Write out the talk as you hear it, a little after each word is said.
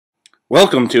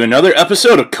Welcome to another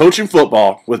episode of Coaching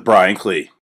Football with Brian Klee.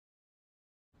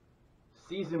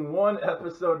 Season 1,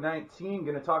 Episode 19,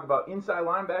 going to talk about inside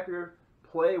linebacker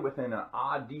play within an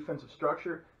odd defensive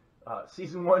structure.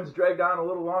 Season 1's dragged on a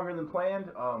little longer than planned.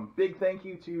 Big thank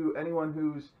you to anyone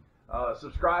who's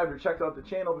subscribed or checked out the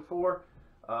channel before.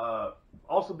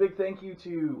 Also, big thank you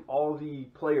to all the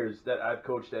players that I've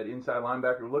coached at inside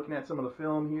linebacker. We're looking at some of the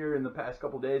film here in the past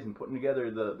couple days and putting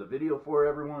together the video for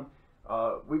everyone.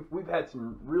 We've had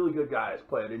some really good guys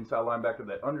play at inside linebacker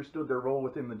that understood their role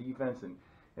within the defense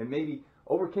and maybe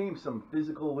overcame some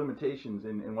physical limitations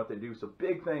in what they do. So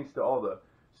big thanks to all the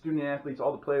student athletes,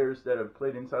 all the players that have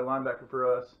played inside linebacker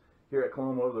for us here at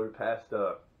Coloma over the past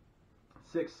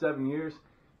 6-7 years.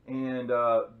 And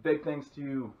big thanks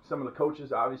to some of the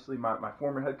coaches. Obviously, my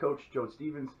former head coach, Joe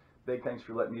Stevens. Big thanks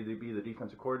for letting me be the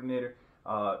defensive coordinator.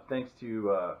 Thanks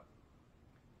to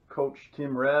Coach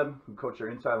Tim Reb, who coached our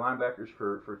inside linebackers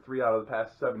for 3 out of the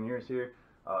past 7 years here.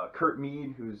 Kurt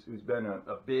Mead, who's been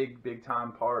a big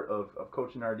time part of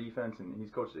coaching our defense, and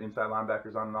he's coached the inside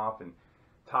linebackers on and off. And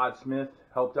Todd Smith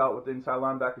helped out with the inside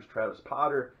linebackers. Travis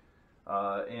Potter,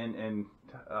 and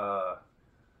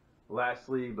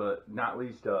lastly but not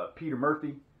least, Peter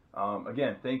Murphy.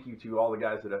 Again, thank you to all the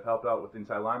guys that have helped out with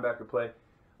inside linebacker play.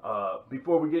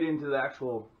 Before we get into the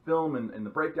actual film and the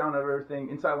breakdown of everything,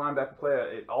 inside linebacker play,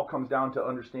 it all comes down to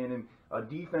understanding a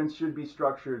defense should be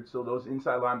structured so those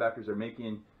inside linebackers are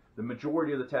making the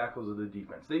majority of the tackles of the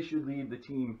defense. They should lead the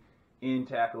team in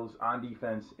tackles on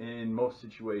defense in most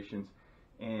situations.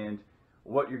 And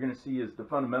what you're going to see is the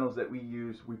fundamentals that we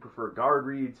use. We prefer guard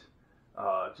reads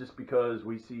just because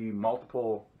we see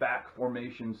multiple back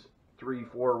formations,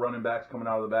 3-4 running backs coming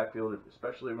out of the backfield,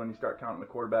 especially when you start counting the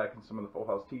quarterback and some of the full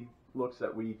house T looks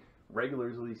that we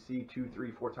regularly see 2,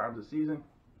 3, 4 times a season.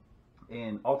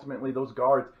 And ultimately, those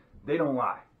guards, they don't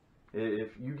lie. If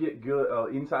you get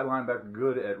good, inside linebacker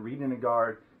good at reading a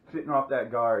guard, fitting off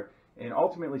that guard, and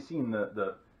ultimately seeing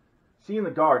the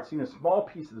guard, seeing a small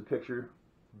piece of the picture,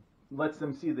 lets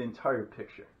them see the entire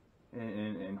picture.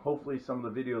 And hopefully some of the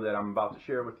video that I'm about to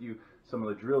share with you, some of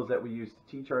the drills that we use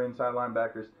to teach our inside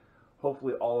linebackers,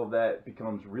 hopefully all of that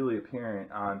becomes really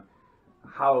apparent on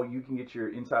how you can get your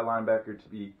inside linebacker to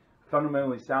be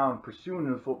fundamentally sound,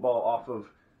 pursuing the football off of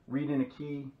reading a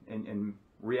key and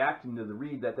reacting to the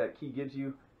read that key gives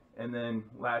you. And then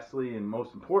lastly, and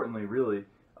most importantly, really,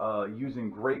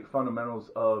 using great fundamentals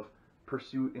of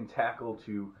pursuit and tackle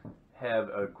to have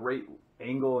a great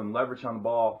angle and leverage on the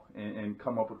ball and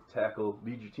come up with a tackle,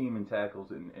 lead your team in tackles,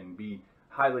 and be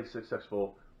highly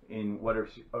successful in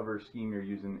whatever scheme you're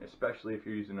using, especially if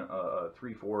you're using a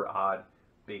 3-4 odd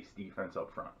base defense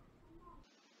up front.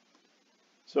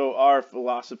 So our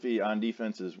philosophy on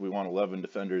defense is we want 11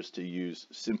 defenders to use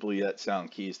simple yet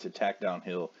sound keys to tack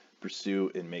downhill, pursue,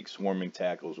 and make swarming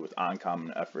tackles with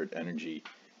uncommon effort, energy,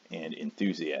 and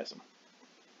enthusiasm.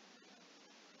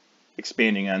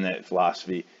 Expanding on that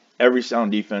philosophy, every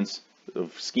sound defense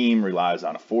scheme relies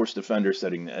on a force defender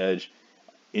setting the edge,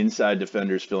 inside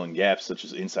defenders filling gaps such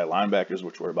as inside linebackers,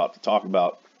 which we're about to talk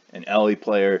about, an LE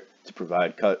player to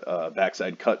provide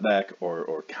backside cutback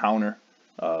or counter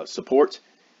support.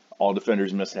 All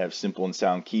defenders must have simple and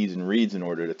sound keys and reads in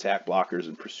order to attack blockers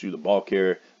and pursue the ball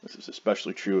carrier. This is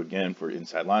especially true again for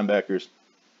inside linebackers.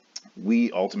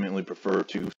 We ultimately prefer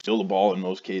to steal the ball in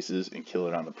most cases and kill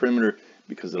it on the perimeter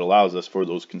because it allows us for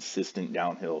those consistent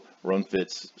downhill run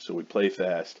fits, so we play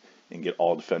fast and get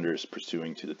all defenders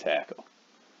pursuing to the tackle.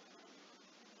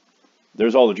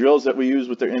 There's all the drills that we use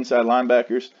with their inside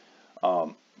linebackers.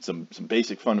 Some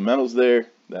basic fundamentals there.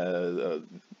 Going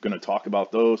to talk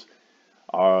about those.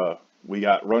 We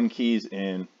got run keys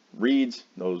and reads.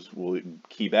 Those will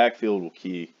key backfield, will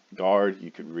key guard.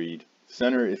 You could read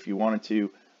center if you wanted to.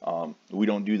 We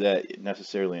don't do that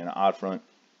necessarily in an odd front.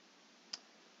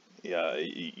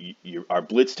 Our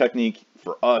blitz technique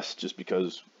for us, just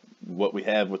because what we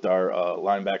have with our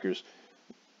linebackers,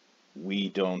 we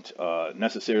don't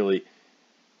necessarily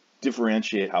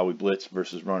differentiate how we blitz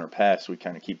versus run or pass. We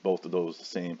kind of keep both of those the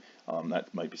same.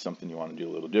 That might be something you want to do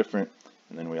a little different.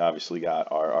 And then we obviously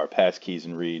got our pass keys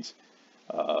and reads,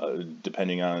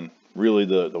 depending on really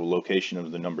the location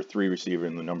of the number 3 receiver,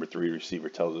 and the number 3 receiver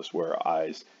tells us where our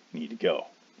eyes need to go.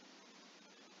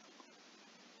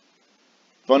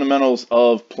 Fundamentals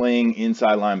of playing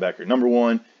inside linebacker. Number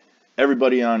 1,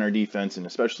 everybody on our defense, and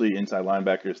especially inside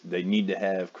linebackers, they need to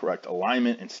have correct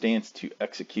alignment and stance to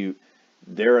execute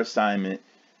their assignment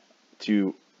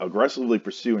to aggressively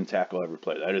pursue and tackle every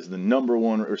play. That is the number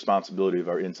 1 responsibility of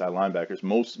our inside linebackers.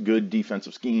 Most good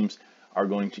defensive schemes are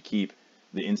going to keep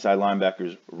the inside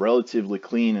linebackers relatively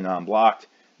clean and unblocked.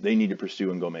 They need to pursue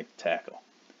and go make the tackle.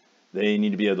 They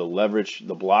need to be able to leverage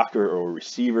the blocker or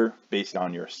receiver based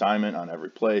on your assignment on every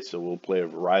play. So we'll play a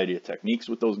variety of techniques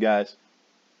with those guys.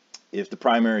 If the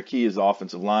primary key is the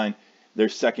offensive line, their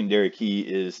secondary key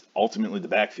is ultimately the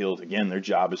backfield. Again, their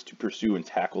job is to pursue and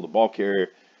tackle the ball carrier,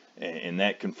 and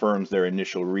that confirms their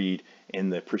initial read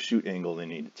and the pursuit angle they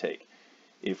need to take.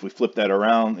 If we flip that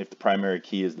around, if the primary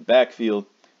key is the backfield,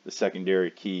 the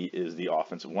secondary key is the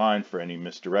offensive line for any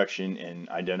misdirection and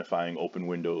identifying open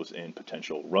windows and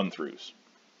potential run-throughs.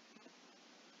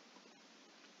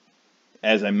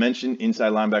 As I mentioned,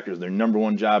 inside linebackers, their number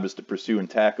one job is to pursue and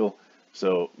tackle.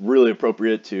 So really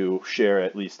appropriate to share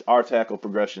at least our tackle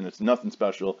progression. It's nothing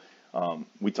special.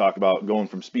 We talk about going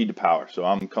from speed to power. So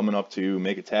I'm coming up to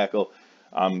make a tackle.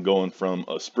 I'm going from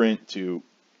a sprint to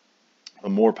a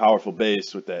more powerful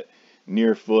base with that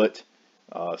near foot,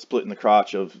 splitting the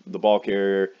crotch of the ball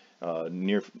carrier,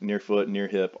 near foot, near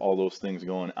hip, all those things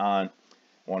going on.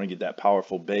 I want to get that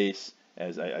powerful base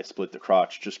as I split the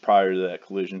crotch just prior to that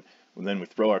collision. And then we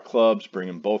throw our clubs,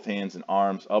 bringing both hands and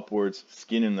arms upwards,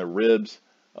 skinning the ribs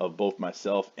of both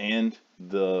myself and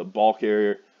the ball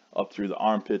carrier up through the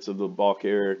armpits of the ball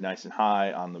carrier, nice and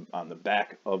high on the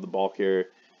back of the ball carrier,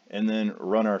 and then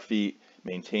run our feet,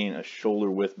 maintain a shoulder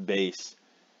width base,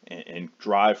 and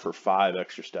drive for 5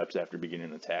 extra steps after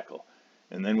beginning the tackle.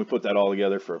 And then we put that all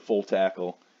together for a full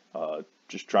tackle,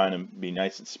 just trying to be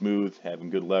nice and smooth,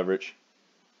 having good leverage.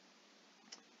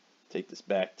 Take this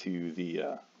back to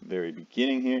the very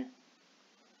beginning here.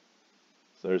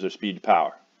 So there's our speed to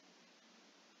power.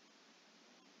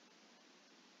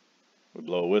 We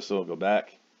blow a whistle, go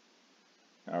back.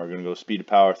 Now we're going to go speed to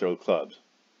power, throw the clubs.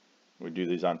 We do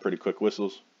these on pretty quick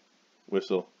whistles.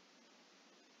 Whistle.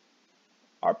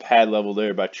 Our pad level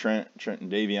there by Trent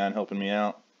and Davion helping me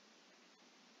out.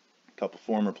 A couple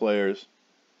former players.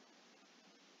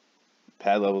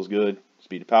 Pad level's good.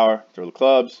 Speed to power, throw the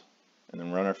clubs, and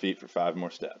then run our feet for 5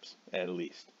 more steps at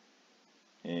least.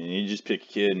 And you just pick a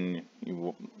kid and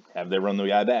you have them run the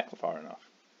guy back far enough.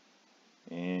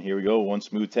 And here we go, one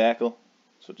smooth tackle.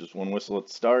 So just one whistle at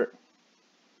the start.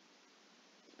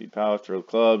 Speed power, throw the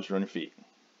clubs, run your feet.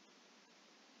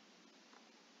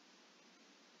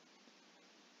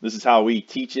 This is how we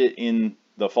teach it in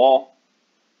the fall.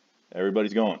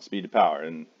 Everybody's going speed to power,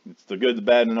 and it's the good, the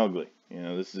bad, and ugly. You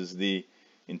know, this is the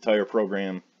entire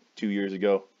program 2 years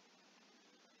ago.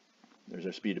 There's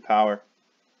our speed to power.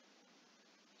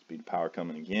 Speed to power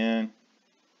coming again.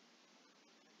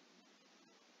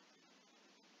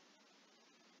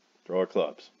 Throw our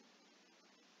clubs.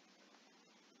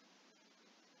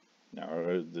 Now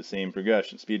the same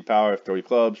progression. Speed to power, throw your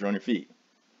clubs, run your feet.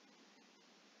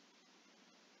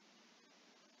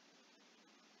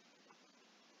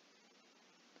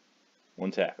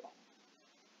 One tackle.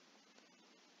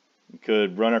 We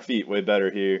could run our feet way better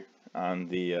here on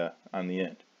the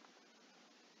end.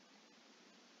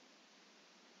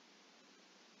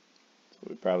 So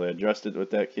we probably adjusted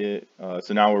with that kid.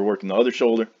 So now we're working the other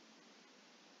shoulder.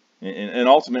 And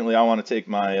ultimately, I want to take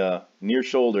my near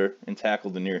shoulder and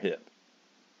tackle the near hip.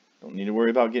 Don't need to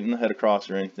worry about getting the head across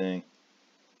or anything.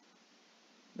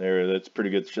 There, that's a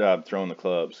pretty good job throwing the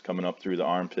clubs, coming up through the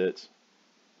armpits.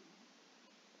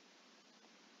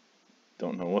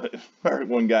 Don't know what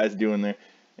one guy's doing there.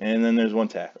 And then there's one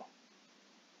tackle.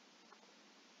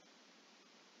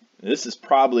 This is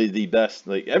probably the best.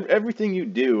 Like everything you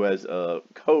do as a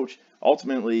coach,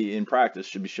 ultimately in practice,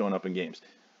 should be showing up in games.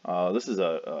 This is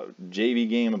a JV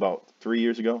game about 3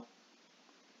 years ago.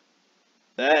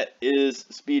 That is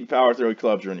speed, power, throw your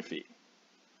clubs, run your feet.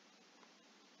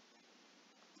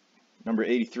 Number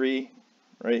 83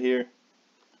 right here.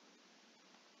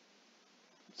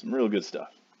 Some real good stuff.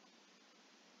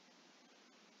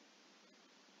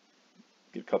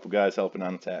 Get a couple guys helping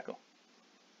on the tackle.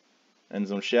 End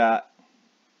zone shot.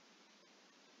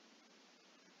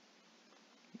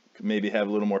 Could maybe have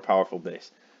a little more powerful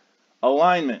base.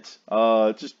 Alignment.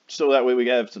 Just so that way we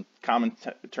have some common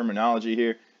terminology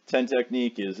here. 10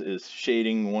 technique is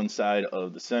shading one side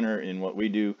of the center in what we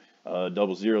do.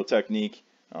 00 technique,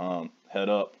 head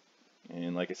up.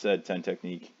 And like I said, 10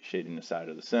 technique, shading the side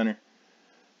of the center.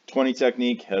 20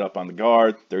 technique, head up on the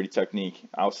guard. 30 technique,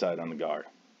 outside on the guard.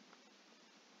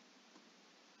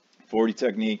 40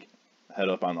 technique, head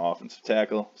up on the offensive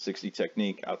tackle. 60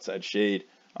 technique, outside shade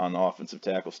on the offensive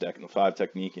tackle, stacking the 5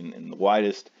 technique. And the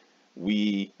widest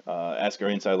we ask our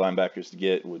inside linebackers to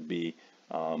get would be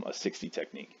a 60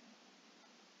 technique.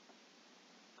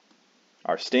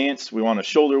 Our stance, we want a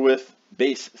shoulder width,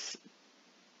 base,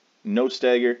 no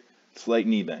stagger, slight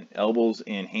knee bend. Elbows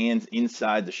and hands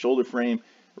inside the shoulder frame,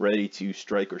 ready to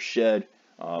strike or shed,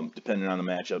 depending on the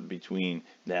matchup between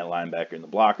that linebacker and the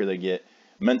blocker they get.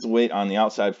 mental weight on the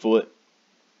outside foot.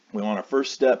 We want our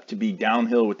first step to be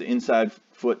downhill with the inside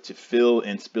foot to fill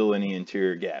and spill any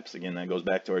interior gaps. Again, that goes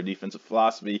back to our defensive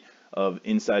philosophy of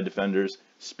inside defenders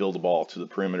spill the ball to the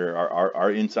perimeter.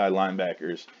 Our inside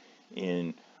linebackers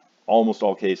in almost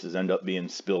all cases end up being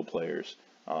spill players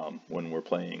when we're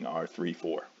playing our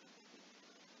 3-4.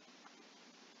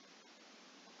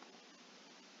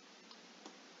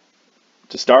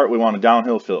 To start, we want a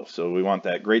downhill fill. So we want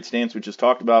that great stance we just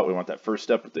talked about. We want that first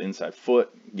step with the inside foot,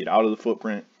 get out of the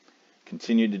footprint,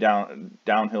 continue to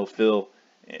downhill fill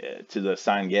to the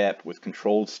assigned gap with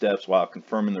controlled steps while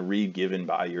confirming the read given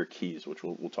by your keys, which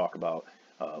we'll talk about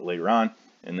later on.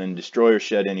 And then destroy or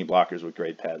shed any blockers with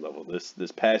great pad level.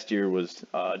 This past year was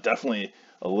definitely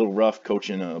a little rough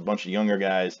coaching a bunch of younger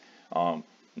guys.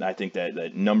 I think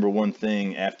that number one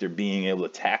thing after being able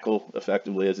to tackle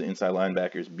effectively as an inside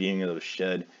linebacker is being able to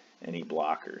shed any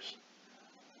blockers.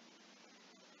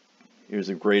 Here's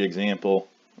a great example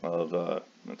of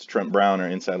that's Trent Brown, our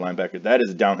inside linebacker. That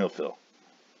is a downhill fill.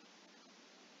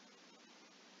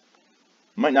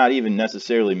 Might not even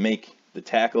necessarily make the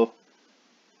tackle,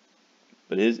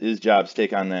 but his job is to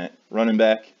take on that running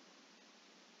back,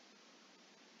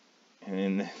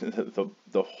 and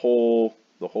the whole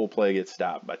play gets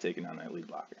stopped by taking on that lead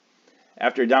blocker.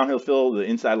 After a downhill fill, the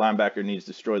inside linebacker needs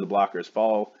to destroy the blocker's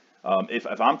fall. If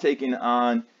I'm taking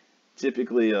on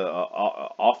typically a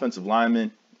offensive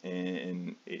lineman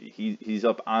and he's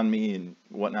up on me and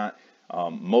whatnot,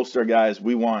 most of our guys,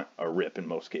 we want a rip in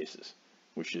most cases.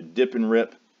 We should dip and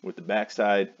rip with the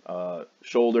backside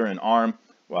shoulder and arm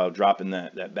while dropping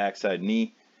that backside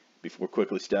knee before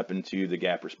quickly stepping to the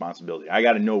gap responsibility. I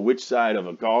got to know which side of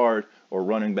a guard or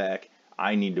running back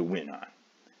I need to win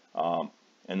on.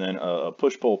 And then a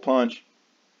push-pull punch.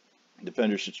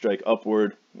 Defender should strike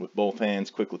upward with both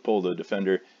hands, quickly pull the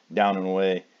defender down and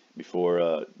away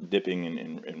before dipping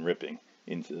and ripping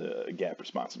into the gap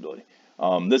responsibility.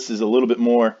 This is a little bit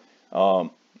more,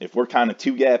 if we're kind of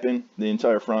two-gapping the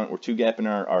entire front, we're two-gapping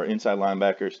our inside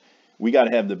linebackers, we got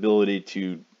to have the ability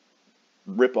to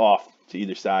rip off to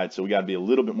either side, so we got to be a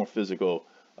little bit more physical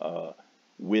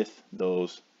with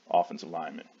those offensive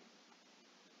linemen.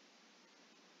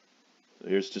 So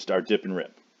here's just our dip and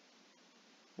rip.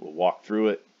 We'll walk through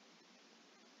it,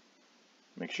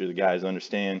 make sure the guys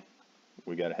understand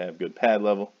we got to have good pad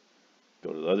level.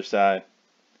 Go to the other side.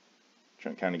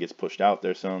 Trent kind of gets pushed out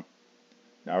there some.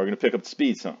 Now we're going to pick up the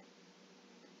speed some.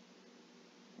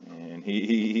 And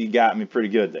he got me pretty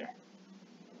good there.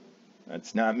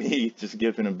 That's not me just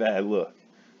giving a bad look.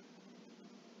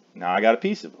 Now I got a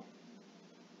piece of him.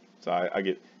 So I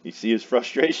get, you see his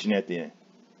frustration at the end.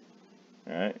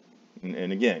 All right.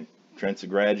 And again, Trent's a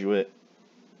graduate.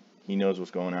 He knows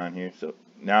what's going on here. So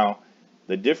now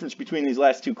the difference between these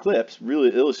last two clips really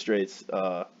illustrates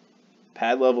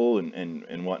pad level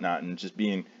and whatnot, and just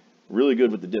being really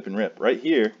good with the dip and rip. Right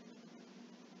here,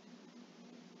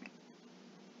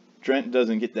 Trent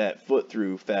doesn't get that foot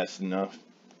through fast enough.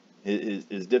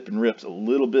 His dip and rip's a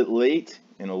little bit late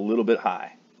and a little bit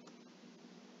high.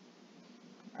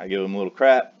 I give him a little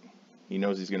crap. He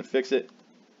knows he's going to fix it.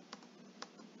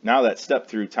 Now that step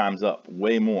through time's up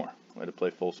way more. Let it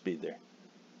play full speed there.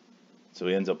 So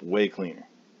he ends up way cleaner.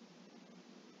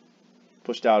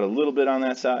 Pushed out a little bit on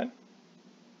that side.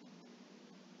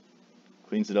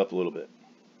 Cleans it up a little bit.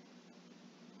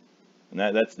 And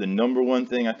that's the number one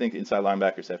thing I think inside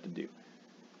linebackers have to do.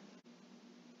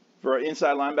 For our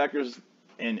inside linebackers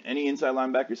and any inside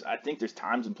linebackers, I think there's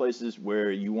times and places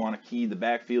where you want to key the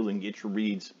backfield and get your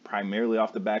reads primarily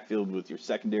off the backfield with your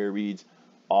secondary reads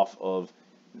off of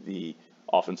the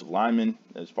offensive lineman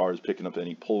as far as picking up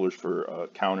any pullers for a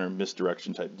counter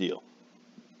misdirection type deal.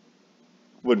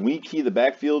 When we key the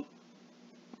backfield,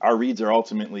 our reads are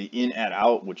ultimately in and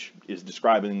out, which is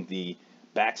describing the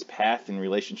back's path in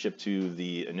relationship to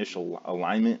the initial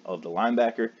alignment of the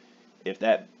linebacker. If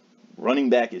that running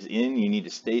back is in, you need to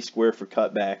stay square for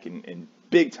cutback, and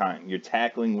big time, you're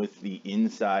tackling with the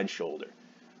inside shoulder.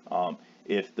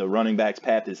 If the running back's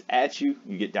path is at you,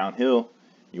 you get downhill.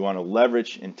 You want to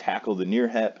leverage and tackle the near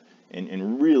hip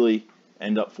and really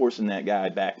end up forcing that guy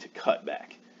back to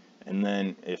cutback. And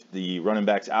then if the running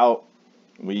back's out,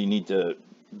 we need to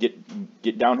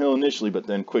get downhill initially, but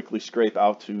then quickly scrape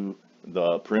out to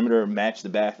the perimeter, match the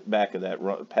back of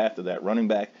that path of that running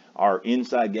back. Our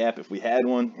inside gap, if we had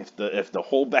one, if the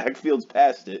whole backfield's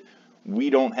past it, we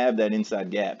don't have that inside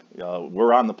gap.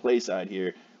 We're on the play side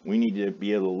here. We need to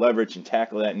be able to leverage and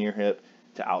tackle that near hip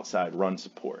to outside run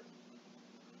support.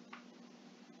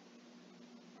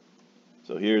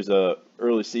 So here's a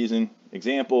early season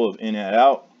example of in and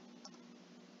out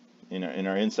in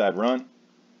our inside run.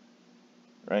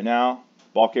 Right now,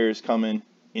 Ball carrier's coming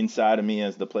inside of me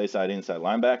as the play side inside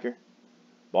linebacker.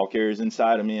 Ball carrier's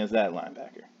inside of me as that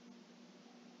linebacker.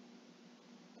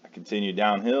 I continue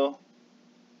downhill.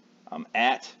 I'm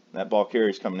at, that ball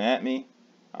carrier's coming at me.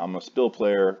 I'm a spill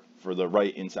player for the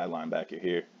right inside linebacker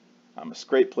here. I'm a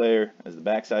scrape player as the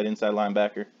backside inside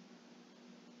linebacker.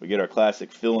 We get our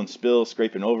classic fill and spill,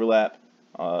 scrape and overlap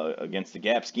against the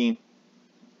gap scheme,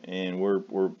 and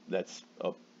that's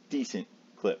a decent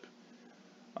clip.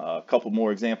 A couple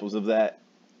more examples of that.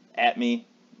 At me,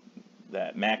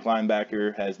 that MAC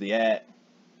linebacker has the at,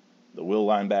 the will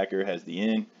linebacker has the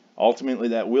in. Ultimately,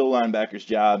 that will linebacker's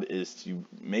job is to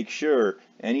make sure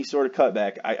any sort of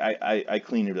cutback, I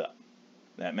clean it up.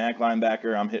 That MAC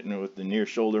linebacker, I'm hitting it with the near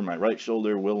shoulder, my right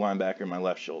shoulder, will linebacker, my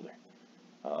left shoulder.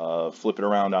 Flip it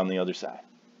around on the other side.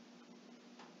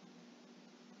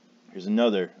 Here's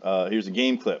here's a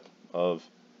game clip of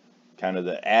kind of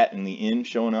the at and the in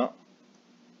showing up.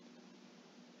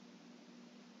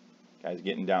 Guys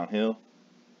getting downhill.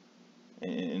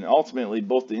 And ultimately,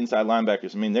 both the inside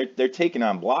linebackers, I mean, they're taking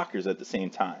on blockers at the same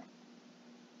time.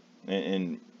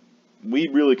 And we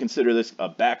really consider this a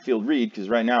backfield read because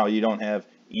right now you don't have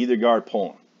either guard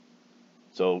pulling.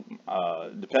 So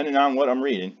depending on what I'm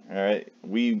reading, all right,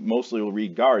 we mostly will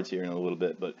read guards here in a little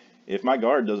bit. But if my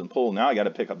guard doesn't pull, now I got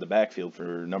to pick up the backfield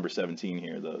for number 17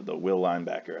 here, the will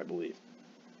linebacker, I believe.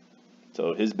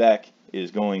 So his back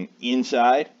is going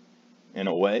inside and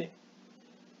away.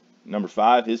 Number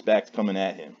 5, his back's coming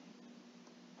at him.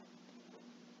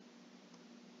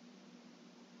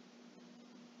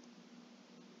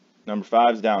 Number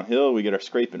 5's downhill. We get our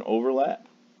scrape and overlap.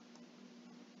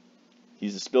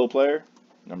 He's a spill player.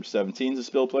 Number 17's a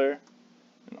spill player.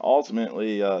 And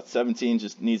ultimately, 17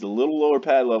 just needs a little lower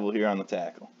pad level here on the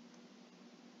tackle.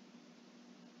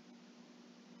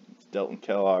 It's Delton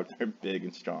Kellogg. They're big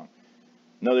and strong.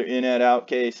 Another in at out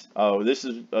case. Oh, this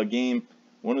is a game,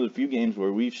 one of the few games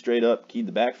where we've straight up keyed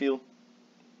the backfield.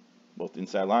 Both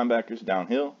inside linebackers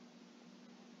downhill.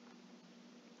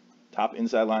 Top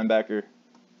inside linebacker,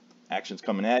 action's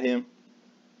coming at him.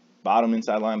 Bottom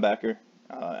inside linebacker,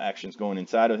 action's going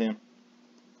inside of him.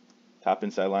 Top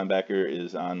inside linebacker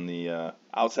is on the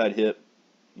outside hip.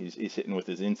 He's hitting with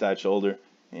his inside shoulder.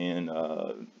 And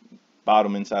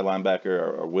bottom inside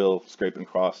linebacker, or will, scraping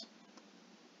across,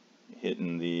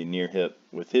 hitting the near hip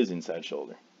with his inside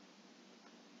shoulder.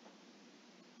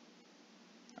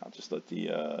 I'll just let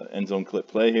the end zone clip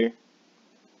play here.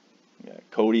 We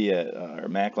got Cody at our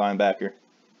MAC linebacker,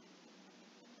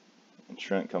 and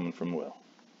Trent coming from will.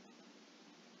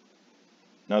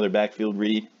 Another backfield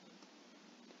read.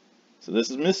 So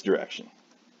this is misdirection.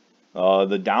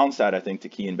 The downside, I think, to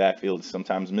keying backfield is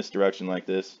sometimes misdirection like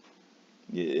this.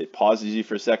 It pauses you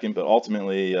for a second, but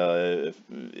ultimately,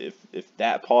 if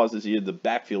that pauses you, the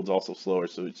backfield's also slower,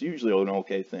 so it's usually an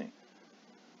okay thing.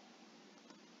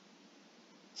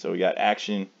 So we got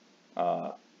action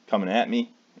coming at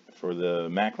me for the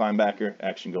MAC linebacker,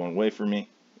 action going away from me,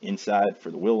 inside for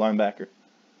the will linebacker.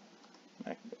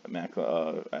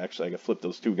 Actually, I got to flip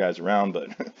those two guys around, but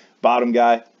bottom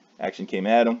guy, action came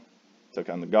at him, took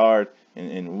on the guard.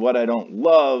 And what I don't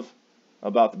love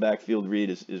about the backfield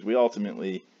read is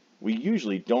we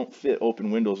usually don't fit open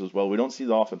windows as well. We don't see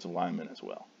the offensive lineman as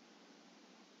well.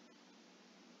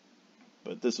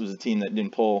 But this was a team that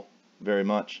didn't pull very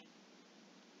much.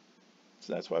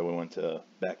 So that's why we went to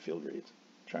backfield reads.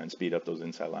 Try and speed up those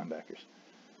inside linebackers.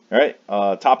 All right,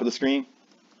 top of the screen,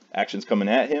 action's coming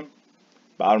at him.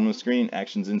 Bottom of the screen,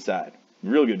 action's inside.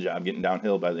 Real good job getting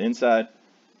downhill by the inside.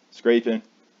 Scraping.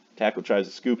 Tackle tries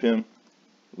to scoop him.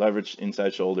 Leverage,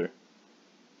 inside shoulder.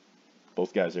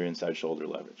 Both guys are inside shoulder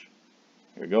leverage.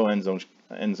 Here we go, end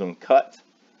zone cut.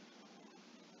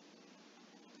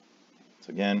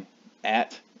 So again,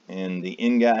 at and the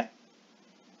in guy.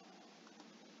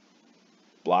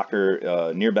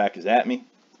 Blocker near back is at me.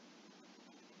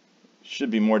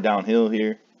 Should be more downhill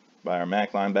here by our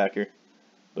MAC linebacker,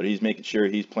 but he's making sure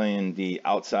he's playing the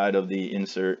outside of the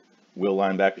insert. Will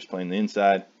linebacker's playing the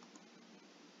inside.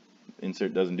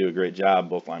 Insert doesn't do a great job.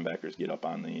 Both linebackers get up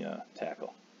on the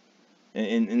tackle,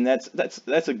 and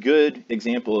that's a good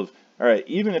example of, all right,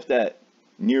 even if that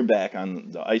near back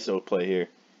on the ISO play here,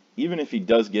 even if he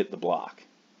does get the block,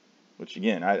 which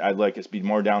again I'd like us to be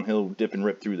more downhill, dip and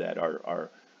rip through that.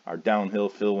 Our downhill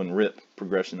fill and rip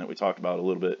progression that we talked about a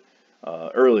little bit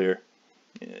earlier.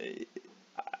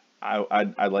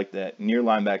 I'd like that near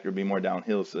linebacker to be more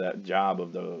downhill, so that job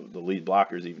of the lead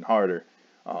blocker is even harder.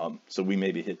 So we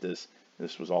maybe hit this.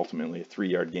 This was ultimately a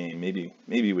 3-yard gain.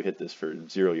 Maybe we hit this for a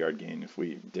 0-yard gain if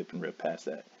we dip and rip past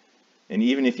that. And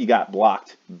even if he got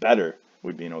blocked better,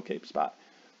 would be an okay spot.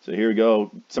 So here we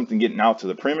go. Something getting out to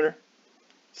the perimeter.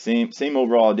 Same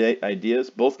overall ideas.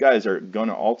 Both guys are going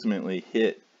to ultimately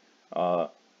hit.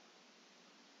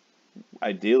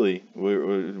 Ideally,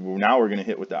 now we're going to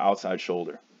hit with the outside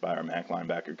shoulder by our MAC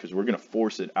linebacker, because we're going to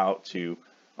force it out to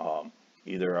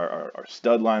either our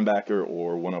stud linebacker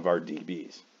or one of our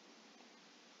DBs.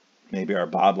 Maybe our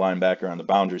Bob linebacker on the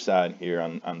boundary side here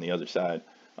on the other side,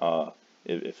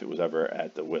 if it was ever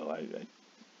at the will.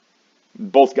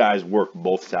 Both guys work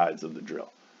both sides of the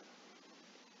drill.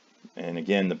 And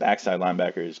again, the backside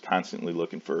linebacker is constantly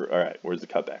looking for, all right, where's the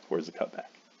cutback? Where's the cutback?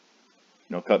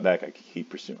 No cutback, I can keep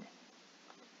pursuing.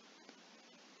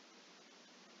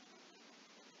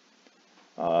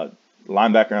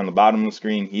 Linebacker on the bottom of the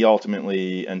screen, he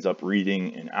ultimately ends up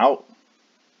reading and out.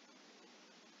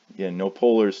 Again, no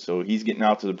pullers, so he's getting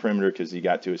out to the perimeter because he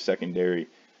got to a secondary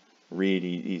read.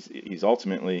 He's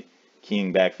ultimately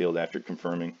keying backfield after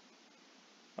confirming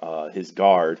his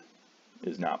guard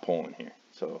is not pulling here.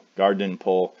 So guard didn't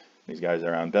pull. These guys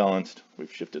are unbalanced.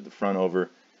 We've shifted the front over.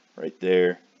 Right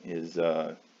there is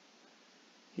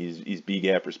he's B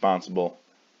gap responsible.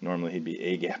 Normally he'd be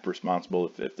A gap responsible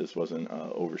if this wasn't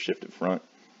over shifted front.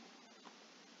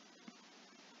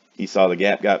 He saw the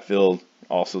gap got filled.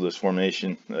 Also this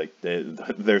formation, like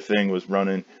their thing was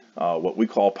running what we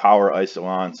call power ISO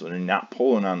on, so they're not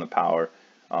pulling on the power.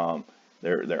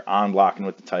 They're on blocking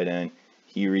with the tight end.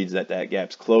 He reads that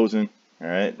gap's closing. All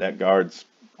right, that guard's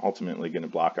ultimately going to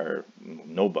block our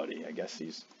nobody. I guess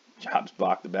he's job's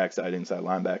block the backside inside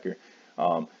linebacker.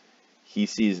 He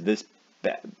sees this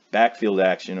backfield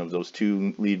action of those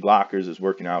two lead blockers is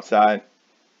working outside.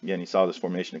 Again, he saw this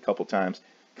formation a couple times.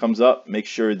 Comes up, makes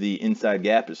sure the inside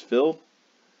gap is filled.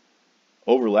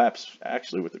 Overlaps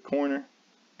actually with the corner.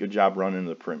 Good job running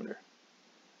the perimeter.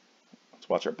 Let's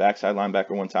watch our backside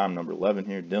linebacker one time, number 11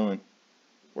 here, Dylan,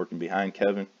 working behind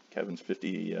Kevin. Kevin's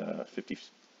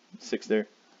 56 there.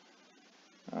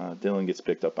 Dylan gets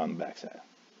picked up on the backside.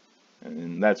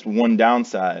 And that's one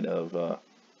downside of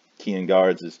keying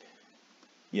guards is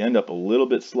you end up a little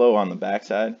bit slow on the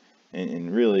backside,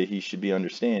 and really he should be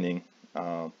understanding,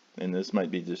 and this might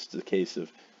be just the case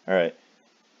of, all right,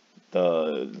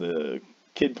 the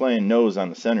kid playing nose on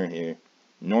the center here,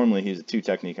 normally he's a 2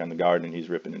 technique on the guard and he's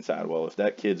ripping inside. Well, if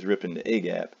that kid's ripping to A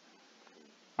gap,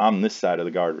 I'm this side of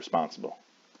the guard responsible.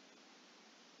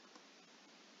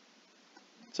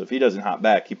 So if he doesn't hop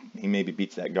back, he maybe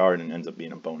beats that guard and ends up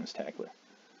being a bonus tackler.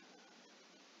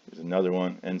 There's another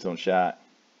one, end zone shot.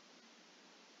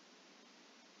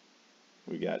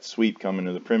 We got sweep coming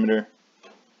to the perimeter.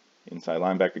 Inside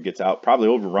linebacker gets out, probably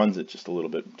overruns it just a little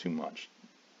bit too much.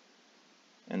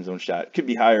 End zone shot, could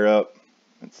be higher up.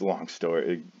 It's a long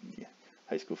story.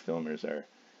 High school filmers they're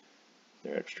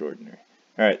extraordinary.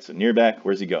 All right, so near back,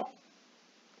 where's he go?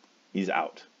 He's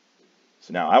out.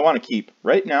 So now I want to keep,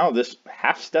 right now, this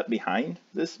half step behind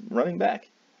this running back,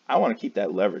 I want to keep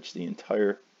that leverage the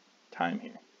entire time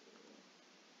here.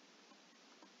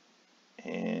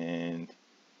 And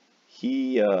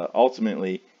he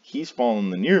ultimately, he's following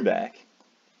the near back,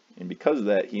 and because of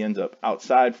that, he ends up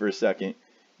outside for a second.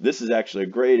 This is actually a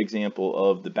great example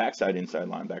of the backside inside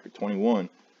linebacker, 21,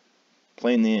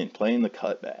 playing the end, playing the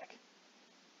cutback.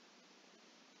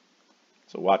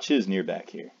 So watch his near back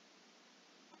here.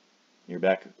 Near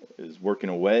back is working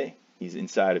away. He's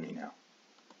inside of me now.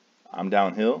 I'm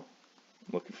downhill,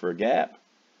 looking for a gap.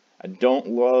 I don't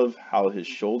love how his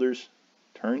shoulders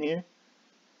turn here,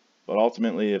 but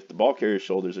ultimately, if the ball carrier's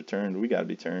shoulders are turned, we got to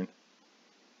be turned.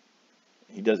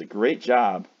 He does a great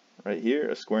job right here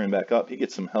of squaring back up. He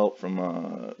gets some help from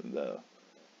the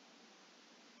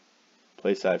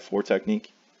play side 4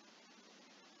 technique.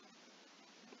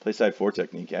 Play side 4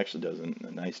 technique actually does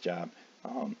a nice job.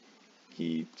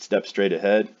 He steps straight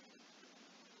ahead,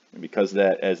 and because of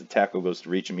that, as the tackle goes to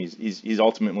reach him, he's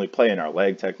ultimately playing our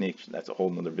leg technique. That's a whole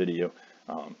nother video.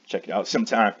 Check it out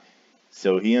sometime.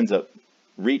 So he ends up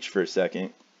reach for a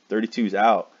second. 32's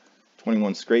out.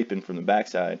 21 scraping from the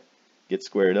backside. Gets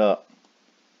squared up,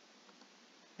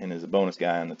 and is a bonus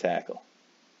guy on the tackle.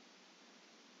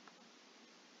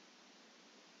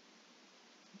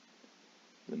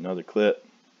 Another clip.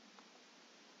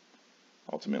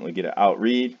 Ultimately get an out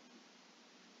read.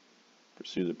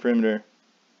 Pursue the perimeter.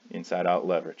 Inside out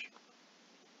leverage.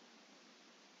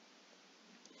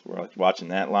 So we're watching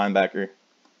that linebacker.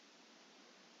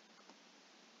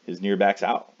 His near back's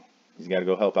out. He's got to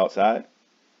go help outside.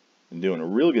 And doing a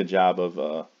real good job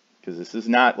of, because this is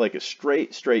not like a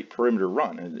straight perimeter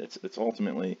run. It's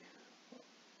ultimately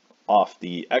off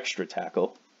the extra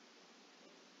tackle.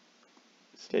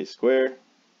 Stays square.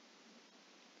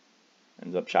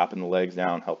 Ends up chopping the legs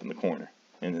down, helping the corner.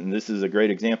 And this is a great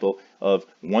example of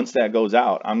once that goes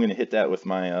out, I'm going to hit that with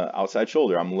my outside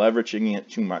shoulder. I'm leveraging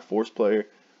it to my force player.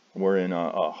 We're in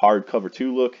a hard cover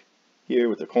 2 look here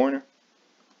with the corner.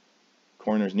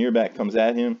 Corner's near back comes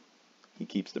at him. He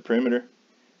keeps the perimeter.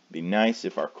 Be nice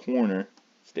if our corner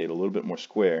stayed a little bit more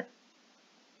square.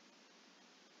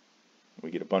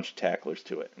 We get a bunch of tacklers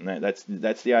to it. And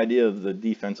that's the idea of the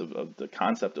defense, of the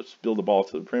concept of spill the ball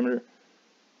to the perimeter.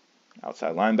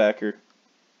 Outside linebacker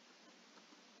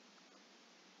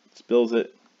spills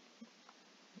it.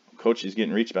 Coach is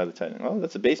getting reached by the tight end. Oh,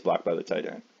 that's a base block by the tight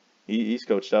end. He's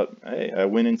coached up. Hey, I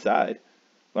went inside.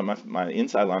 Let my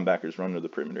inside linebackers run to the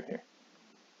perimeter here.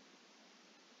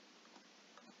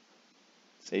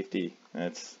 Safety,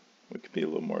 we could be a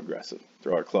little more aggressive.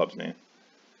 Throw our clubs, man.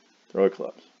 Throw our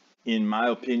clubs. In my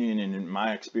opinion and in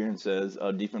my experience as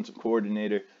a defensive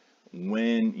coordinator,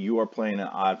 when you are playing an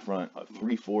odd front, a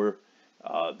 3-4,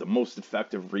 the most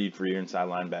effective read for your inside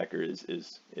linebacker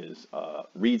is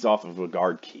reads off of a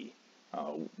guard key.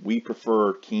 We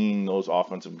prefer keying those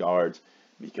offensive guards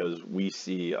because we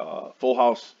see full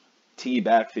house T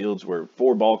backfields where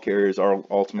 4 ball carriers are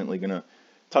ultimately going to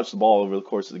touch the ball over the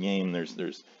course of the game.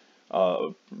 There's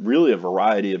really a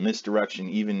variety of misdirection,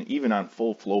 even on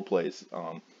full flow plays.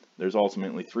 There's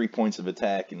ultimately 3 points of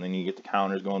attack, and then you get the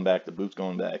counters going back, the boots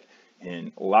going back,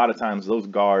 and a lot of times those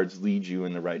guards lead you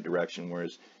in the right direction,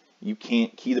 whereas you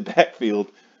can't key the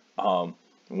backfield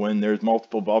when there's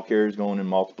multiple ball carriers going in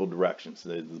multiple directions.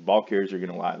 The ball carriers are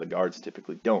going to lie, the guards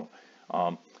typically don't.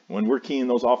 When we're keying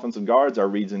those offensive guards, our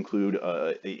reads include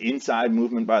inside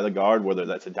movement by the guard, whether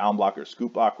that's a down block or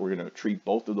scoop block. We're going to treat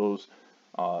both of those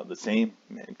the same.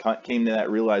 And came to that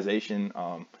realization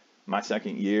my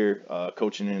second year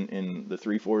coaching in the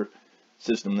 3-4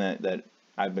 system that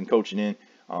I've been coaching in.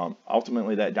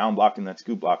 Ultimately, that down block and that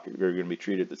scoop block are going to be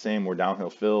treated the same. We're downhill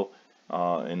fill,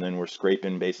 and then we're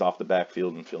scraping based off the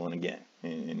backfield and filling again.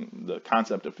 And the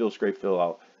concept of fill, scrape, fill,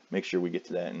 I'll make sure we get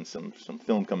to that in some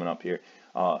film coming up here.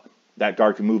 That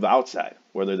guard can move outside,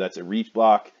 whether that's a reach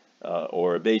block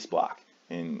or a base block.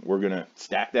 And we're going to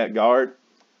stack that guard.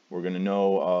 We're going to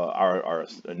know our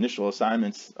initial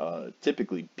assignments,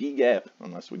 typically B gap,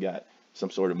 unless we got some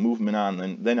sort of movement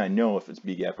on. Then I know if it's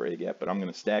B gap or A gap. But I'm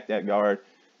going to stack that guard.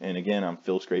 And again, I'm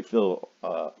fill, scrape, fill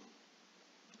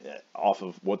off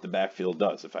of what the backfield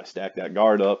does. If I stack that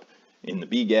guard up in the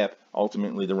B gap,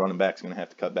 ultimately the running back's going to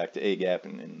have to cut back to A gap,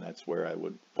 and that's where I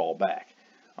would fall back.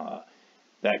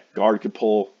 That guard could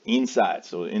pull inside.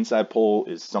 So the inside pull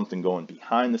is something going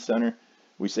behind the center.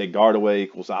 We say guard away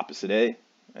equals opposite A,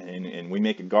 and we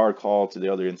make a guard call to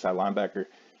the other inside linebacker.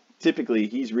 Typically,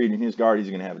 he's reading his guard. He's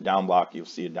going to have a down block. You'll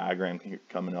see a diagram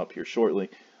coming up here shortly.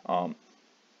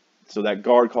 So that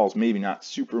guard call is maybe not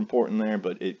super important there,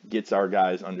 but it gets our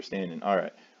guys understanding, all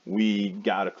right, we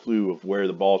got a clue of where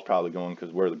the ball's probably going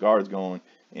because where the guard's going,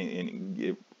 and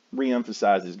it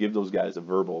reemphasizes, give those guys a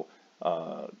verbal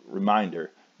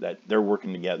reminder that they're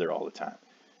working together all the time.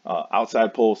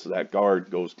 Outside pull, so that guard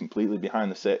goes completely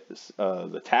behind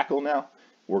the tackle now,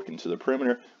 working to the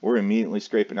perimeter. We're immediately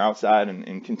scraping outside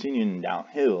and continuing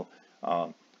downhill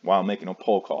while making a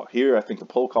pull call. Here, I think the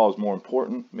pull call is more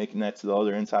important, making that to the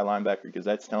other inside linebacker, because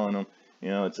that's telling them,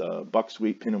 it's a buck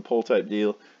sweep, pin and pull type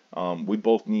deal. We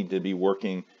both need to be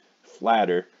working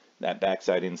flatter. That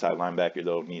backside inside linebacker,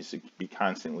 though, needs to be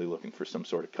constantly looking for some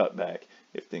sort of cutback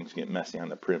if things get messy on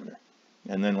the perimeter.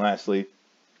 And then lastly,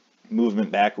 movement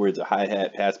backwards, a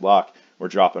hi-hat, pass block. We're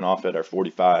dropping off at our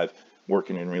 45,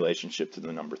 working in relationship to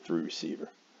the number 3 receiver.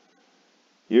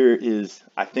 Here is,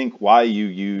 I think, why you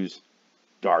use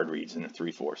guard reads in a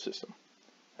 3-4 system.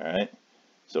 All right,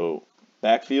 so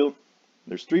backfield,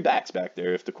 there's 3 backs back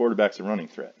there if the quarterback's a running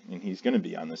threat, and he's going to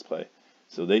be on this play.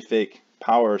 So they fake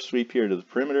power sweep here to the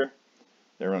perimeter.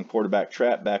 They run quarterback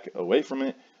trap back away from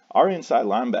it. Our inside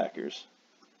linebackers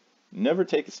never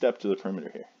take a step to the perimeter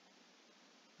here.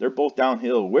 They're both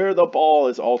downhill where the ball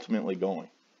is ultimately going.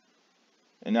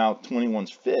 And now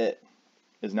 21's fit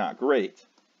is not great.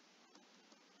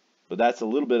 But that's a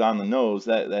little bit on the nose.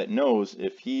 That nose,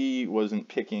 if he wasn't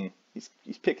picking, he's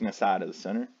picking a side of the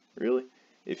center, really.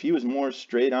 If he was more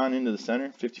straight on into the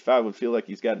center, 55 would feel like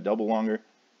he's got a double longer,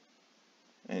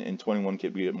 and 21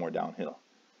 could be more downhill.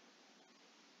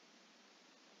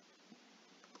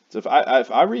 So if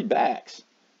I read backs,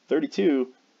 32,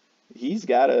 he's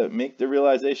got to make the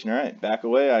realization, all right, back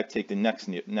away, I take the next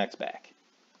back.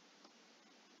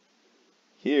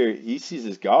 Here, he sees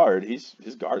his guard.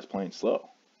 His guard is playing slow.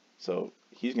 So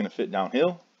he's going to fit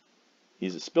downhill.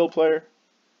 He's a spill player.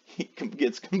 He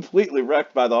gets completely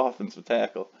wrecked by the offensive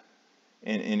tackle.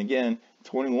 And again,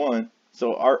 21.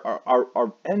 So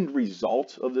our end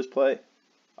result of this play,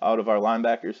 out of our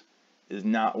linebackers is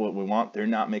not what we want. They're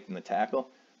not making the tackle,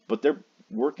 but they're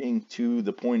working to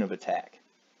the point of attack.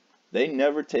 They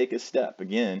never take a step.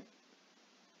 Again,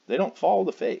 they don't follow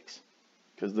the fakes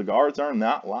because the guards are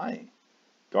not lying.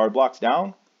 Guard blocks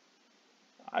down.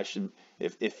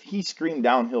 If he screamed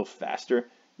downhill faster,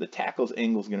 the tackle's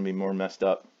angle is going to be more messed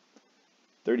up.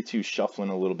 32 shuffling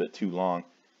a little bit too long.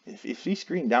 If he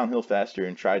screamed downhill faster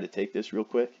and tried to take this real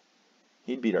quick,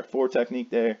 he'd beat our 4 technique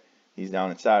there. He's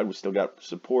down inside. We still got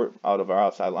support out of our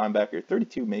outside linebacker.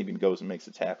 32 maybe goes and makes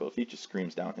a tackle if he just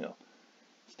screams downhill.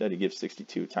 Instead, he gives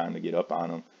 62 time to get up on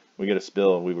him. We get a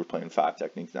spill. We were playing 5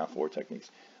 techniques, now 4 techniques.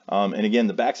 And again,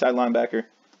 the backside linebacker,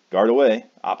 guard away,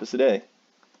 opposite A.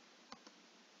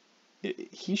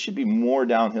 He should be more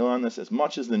downhill on this as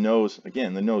much as the nose.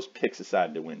 Again, the nose picks a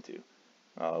side to win to.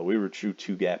 We were true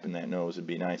 2-gap in that nose. It'd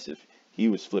be nice if he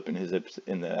was flipping his hips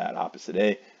into that opposite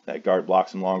A. That guard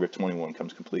blocks him longer. 21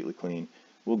 comes completely clean.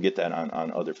 We'll get that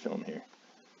on other film here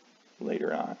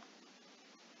later on.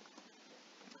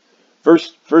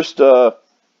 First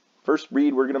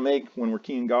read we're gonna make when we're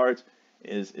keying guards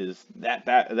is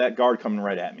that guard coming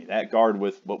right at me. That guard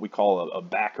with what we call a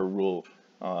backer rule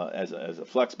as a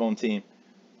flex bone team.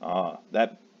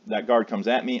 That guard comes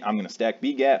at me. I'm gonna stack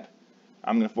B gap.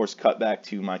 I'm gonna force cut back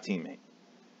to my teammate.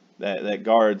 That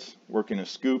guard's working a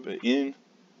scoop in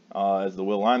as the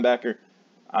will linebacker.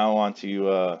 I want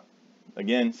to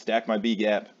again stack my B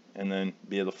gap and then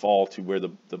be able to fall to where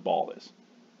the ball is.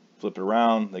 Flip it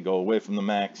around, they go away from the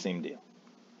max, same deal.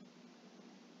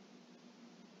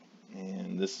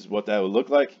 And this is what that would look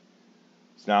like.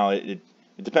 So now it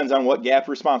depends on what gap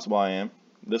responsible I am.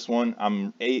 This one,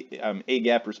 I'm A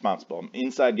gap responsible. I'm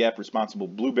inside gap responsible.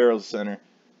 Blue barrel's the center.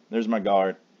 There's my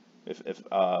guard. If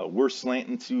we're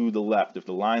slanting to the left, if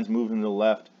the line's moving to the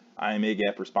left, I am A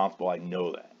gap responsible. I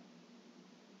know that.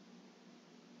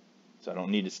 So I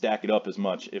don't need to stack it up as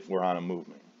much if we're on a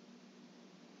movement.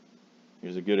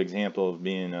 Here's a good example of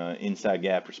being inside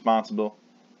gap responsible.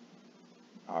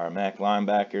 Our MAC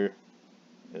linebacker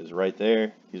is right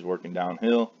there. He's working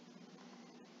downhill.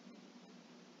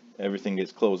 Everything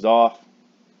gets closed off.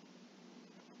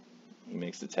 He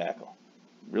makes the tackle.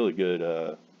 Really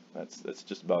good. That's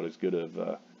just about as good of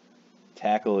a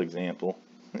tackle example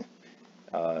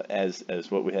as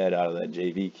what we had out of that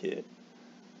JV kid.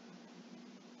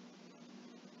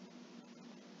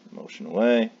 Motion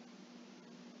away.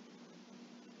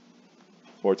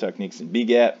 4 techniques in B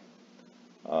gap.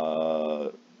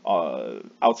 Outside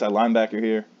linebacker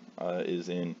here is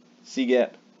in C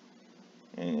gap,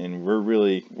 and we're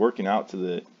really working out to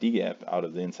the D gap out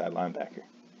of the inside linebacker.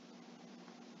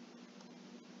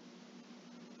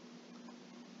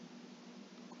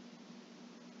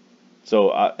 So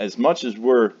as much as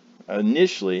we're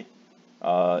initially,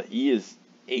 he is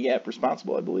A gap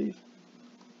responsible, I believe.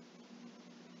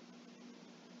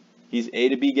 He's A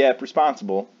to B gap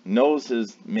responsible. Nose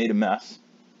has made a mess.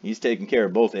 He's taking care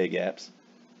of both A gaps.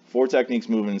 4 techniques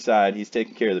moving inside. He's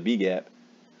taking care of the B gap.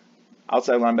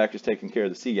 Outside linebacker's taking care of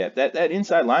the C gap. That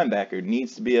inside linebacker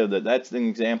needs to be able to. That's an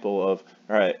example of,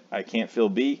 all right, I can't fill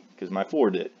B because my 4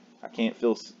 did. I can't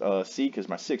fill C because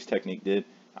my 6 technique did.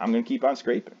 I'm going to keep on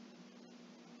scraping.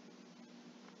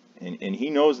 And he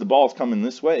knows the ball's coming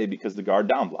this way because the guard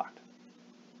down blocked.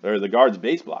 Or the guard's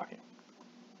base blocking.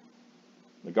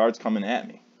 The guard's coming at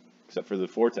me, except for the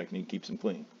 4 technique keeps him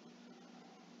clean.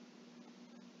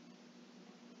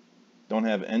 Don't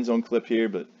have end zone clip here,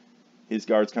 but his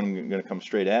guard's going to come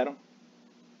straight at him.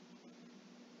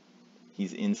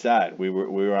 He's inside. We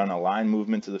were on a line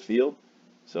movement to the field,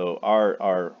 so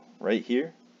our right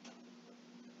here,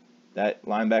 that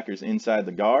linebacker's inside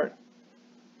the guard.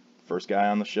 First guy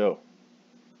on the show.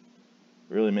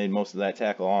 Really made most of that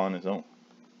tackle all on his own.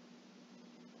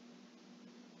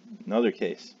 Another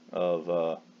case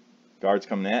of guards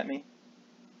coming at me.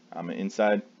 I'm an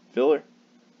inside filler,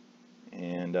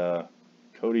 and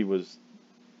Cody was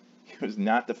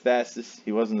not the fastest.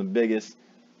 He wasn't the biggest.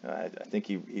 I think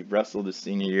he wrestled his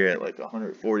senior year at like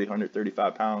 140,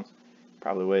 135 pounds.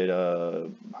 Probably weighed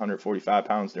 145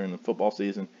 pounds during the football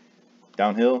season.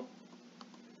 Downhill,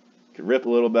 could rip a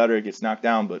little better. It gets knocked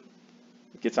down, but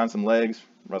it gets on some legs,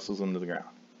 wrestles him to the ground.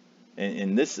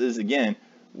 And this is, again,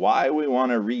 why we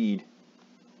want to read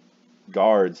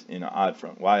guards in an odd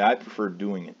front. Why I prefer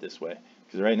doing it this way.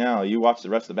 Because right now, you watch the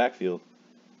rest of the backfield,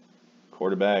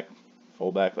 quarterback,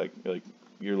 fullback, like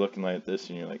you're looking like this,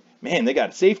 and you're like, man, they got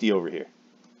a safety over here.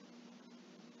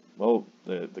 Well,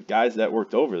 the guys that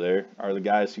worked over there are the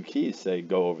guys who keys say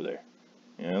go over there.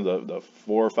 You know, the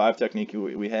 4 or 5 technique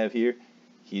we have here,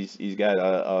 he's got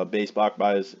a base block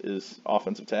by his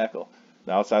offensive tackle.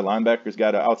 The outside linebacker's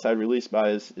got an outside release by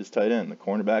his tight end. The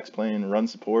cornerback's playing run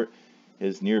support.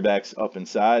 His near back's up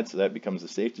inside, so that becomes the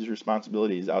safety's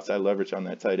responsibility. He's outside leverage on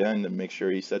that tight end to make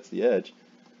sure he sets the edge.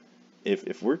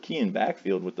 If we're keying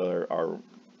backfield with our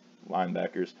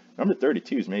linebackers, number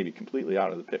 32 is maybe completely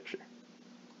out of the picture.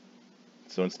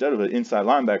 So instead of an inside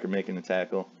linebacker making a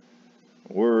tackle,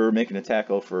 we're making a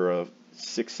tackle for a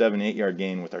 6, 7, 8 yard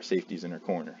gain with our safeties in our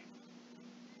corner.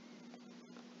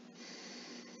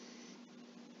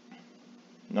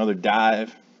 Another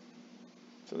dive.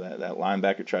 So that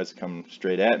linebacker tries to come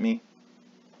straight at me.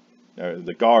 Or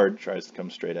the guard tries to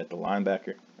come straight at the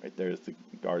linebacker. Right there's the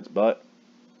guard's butt.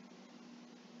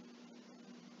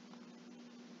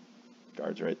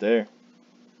 Guard's right there.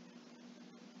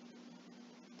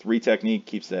 3 technique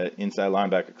keeps that inside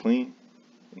linebacker clean.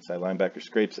 Inside linebacker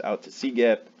scrapes out to C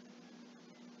gap.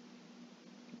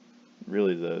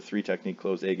 Really the 3 technique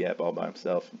close A gap all by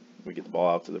himself. We get the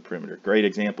ball out to the perimeter. Great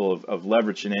example of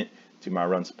leveraging it to my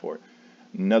run support.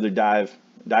 Another dive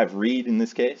read in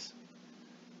this case.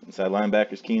 Inside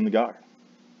linebacker's keying the guard.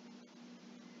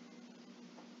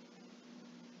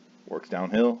 Works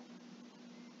downhill.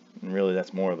 And really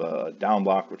that's more of a down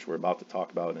block, which we're about to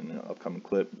talk about in the upcoming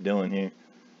clip. Dylan here.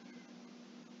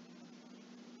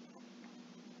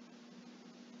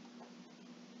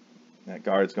 That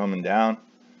guard's coming down.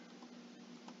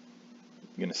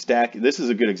 You're going to stack. This is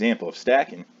a good example of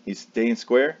stacking. He's staying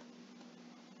square.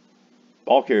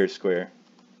 Ball carrier square.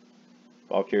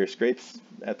 Ball carrier scrapes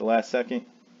at the last second.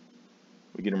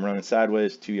 We get him running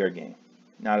sideways, 2 yard gain.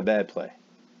 Not a bad play.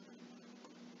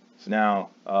 So now,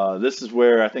 this is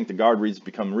where I think the guard reads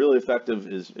become really effective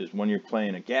is when you're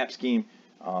playing a gap scheme.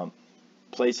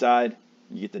 Play side,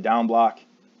 you get the down block.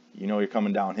 You know you're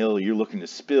coming downhill. You're looking to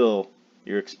spill.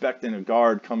 You're expecting a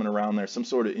guard coming around there, some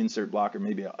sort of insert blocker,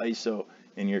 maybe an ISO,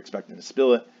 and you're expecting to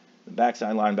spill it. The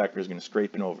backside linebacker is going to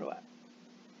scrape and overlap.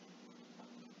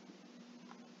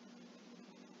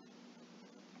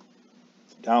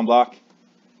 Down block,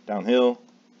 downhill,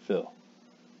 fill.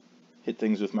 Hit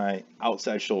things with my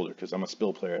outside shoulder because I'm a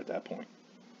spill player at that point.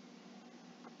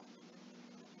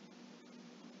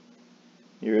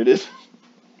 Here it is.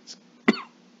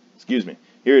 Excuse me.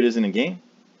 Here it is in a game.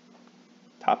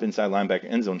 Top inside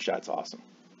linebacker end zone shot's awesome.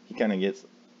 He kind of gets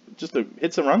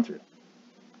hits a run through.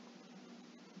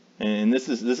 And this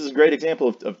is a great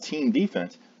example of team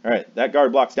defense. All right, that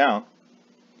guard blocks down.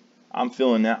 I'm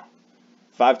filling now.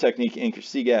 5 technique anchor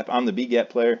C gap. I'm the B gap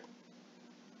player.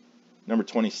 Number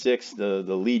 26, the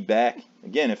lead back.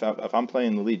 Again, if I'm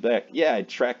playing the lead back, yeah, I'd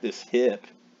track this hip.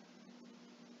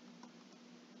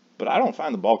 But I don't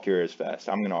find the ball carrier as fast.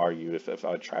 I'm going to argue if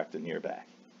I would track the near back.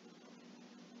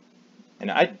 And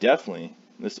I definitely,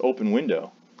 this open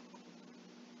window,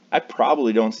 I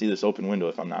probably don't see this open window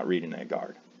if I'm not reading that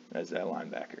guard as that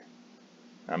linebacker.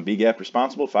 I'm B gap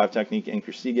responsible, 5 technique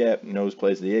anchor C gap, nose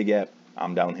plays the A gap.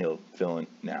 I'm downhill filling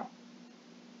now.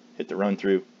 Hit the run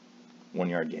through, 1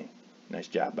 yard gain. Nice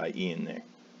job by Ian there.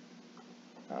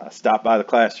 Stopped by the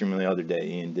classroom the other day.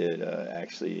 Ian did.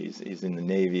 Actually, he's in the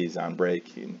Navy. He's on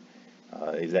break. And,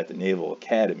 he's at the Naval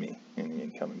Academy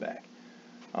and coming back.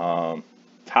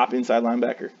 Top inside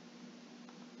linebacker.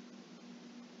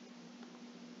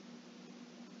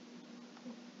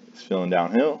 He's filling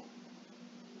downhill.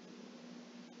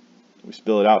 We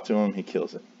spill it out to him. He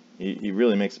kills it. He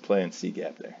really makes a play in C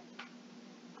gap there.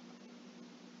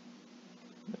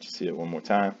 Let you see it one more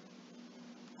time.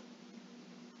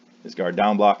 His guard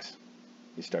down blocks.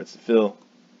 He starts to fill.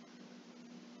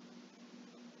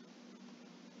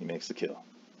 He makes the kill.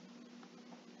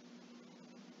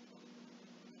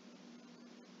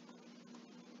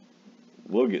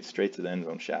 We'll get straight to the end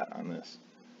zone shot on this.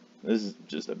 This is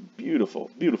just a beautiful,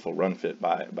 beautiful run fit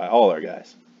by all our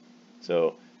guys.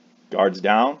 So, guards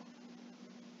down.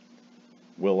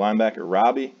 Will linebacker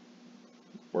Robbie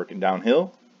working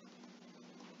downhill.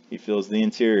 He fills the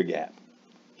interior gap.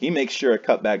 He makes sure a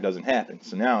cutback doesn't happen.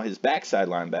 So now his backside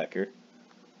linebacker,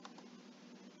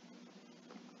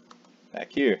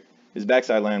 back here, his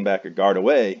backside linebacker guard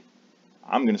away.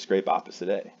 I'm going to scrape opposite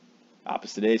A.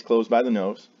 Opposite A is closed by the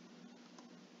nose.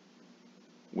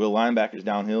 Will linebacker's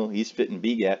downhill. He's fitting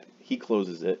B gap. He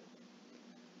closes it.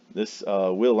 This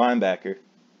Will linebacker,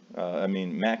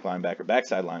 Mac linebacker,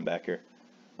 backside linebacker,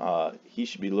 he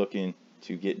should be looking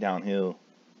to get downhill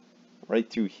right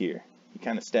through here. He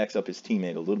kind of stacks up his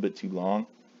teammate a little bit too long,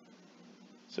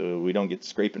 so we don't get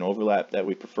scrape and overlap that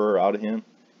we prefer out of him.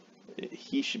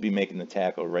 He should be making the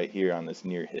tackle right here on this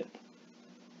near hip.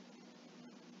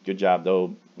 Good job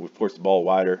though. We forced the ball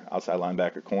wider, outside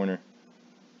linebacker corner,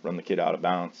 run the kid out of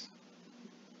bounds.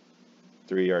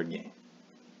 3 yard gain.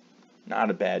 Not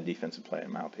a bad defensive play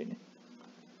in my opinion.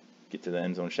 Get to the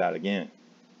end zone shot again.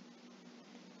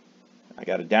 I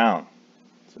got it down.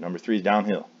 So number 3 is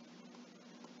downhill.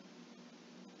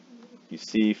 You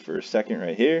see for a second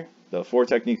right here, the 4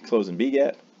 technique closing B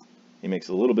gap. He makes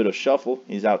a little bit of shuffle.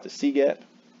 He's out to C gap.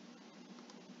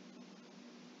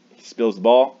 He spills the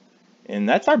ball. And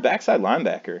that's our backside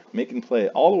linebacker making play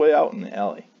all the way out in the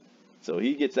alley. So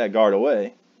he gets that guard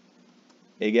away.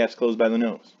 A gap's closed by the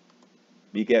nose.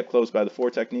 B gap closed by the 4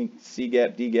 technique. C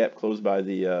gap, D gap closed by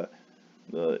the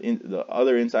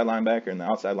other inside linebacker and the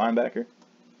outside linebacker.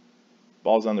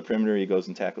 Ball's on the perimeter. He goes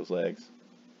and tackles legs.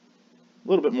 A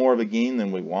little bit more of a gain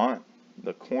than we want.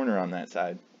 The corner on that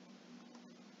side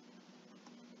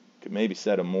could maybe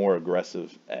set a more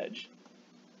aggressive edge.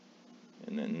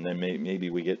 And then maybe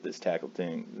we get this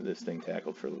thing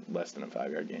tackled for less than a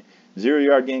 5-yard gain.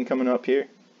 0-yard gain coming up here.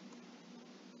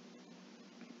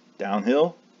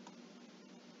 Downhill.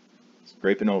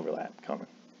 Scrape and overlap coming.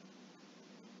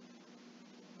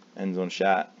 End zone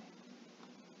shot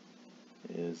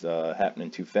is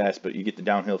happening too fast, but you get the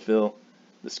downhill fill.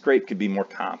 The scrape could be more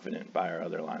confident by our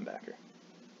other linebacker.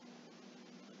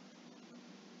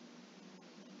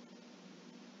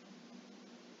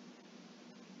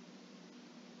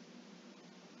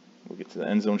 We'll get to the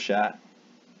end zone shot.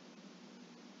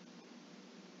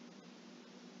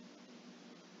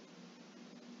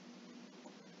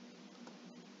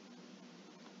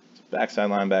 So backside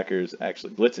linebacker is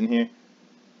actually blitzing here.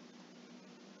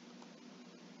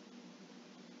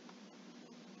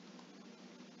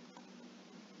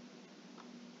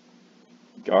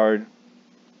 Guard.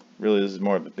 Really, this is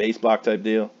more of a base block type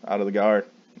deal out of the guard.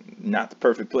 Not the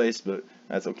perfect place, but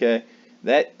that's okay.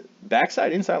 That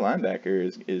backside inside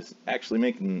linebacker is actually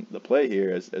making the play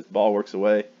here as the ball works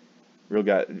away. Real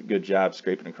good job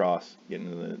scraping across, getting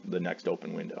to the next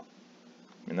open window.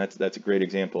 And that's a great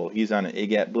example. He's on an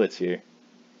A-gap blitz here.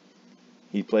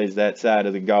 He plays that side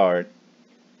of the guard,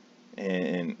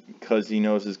 and because he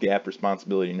knows his gap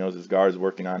responsibility, he knows his guard's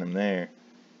working on him there,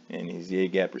 and he's the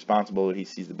A-gap responsible, he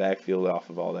sees the backfield off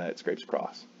of all that, scrapes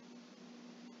across.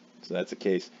 So that's the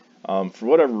case. For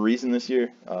whatever reason this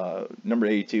year, number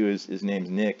 82, his name's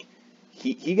Nick.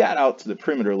 He got out to the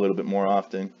perimeter a little bit more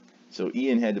often, so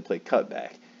Ian had to play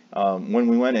cutback. When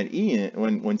we went at Ian,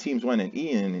 when teams went at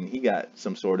Ian and he got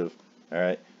some sort of, all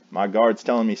right, my guard's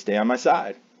telling me stay on my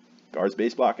side. Guard's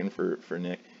base blocking for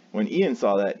Nick. When Ian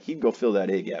saw that, he'd go fill that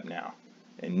A gap now,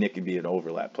 and Nick could be an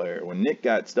overlap player. When Nick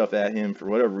got stuff at him, for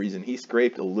whatever reason, he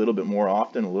scraped a little bit more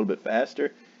often, a little bit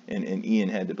faster, and Ian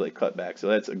had to play cutback. So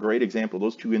that's a great example.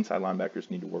 Those two inside linebackers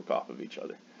need to work off of each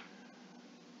other.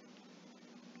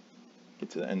 Get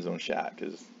to the end zone shot,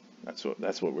 because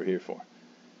that's what we're here for.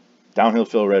 Downhill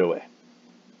fill right away.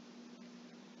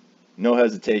 No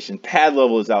hesitation. Pad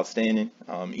level is outstanding.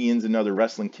 Ian's another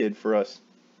wrestling kid for us.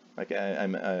 Like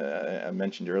I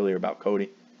mentioned earlier about Cody.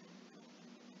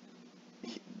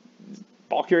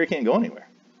 Ball carrier can't go anywhere.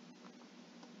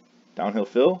 Downhill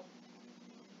fill.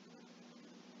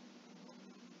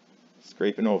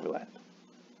 Scrape and overlap.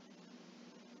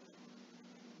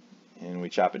 And we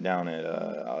chop it down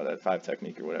at 5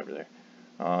 technique or whatever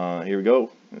there. Here we go.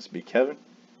 This will be Kevin.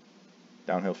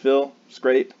 Downhill fill,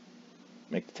 scrape,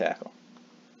 make the tackle.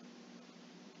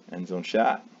 End zone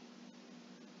shot.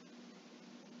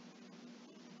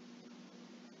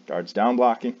 Guard's down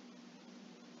blocking.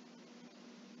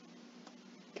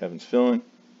 Kevin's filling.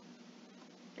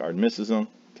 Guard misses him.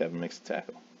 Kevin makes the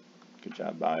tackle. Good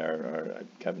job by our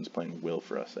Kevin's playing will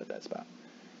for us at that spot.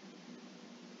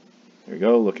 Here we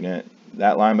go, looking at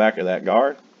that linebacker, that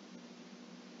guard.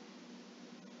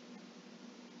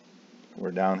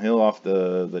 We're downhill off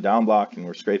the down block, and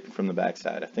we're scraping from the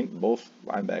backside. I think both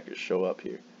linebackers show up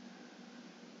here.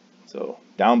 So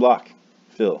down block,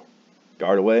 fill,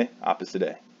 guard away, opposite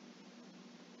A.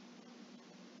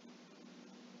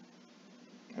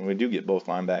 And we do get both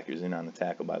linebackers in on the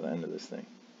tackle by the end of this thing.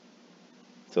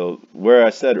 So where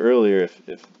I said earlier,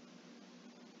 if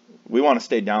we want to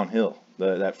stay downhill,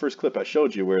 that first clip I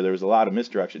showed you where there was a lot of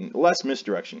misdirection, less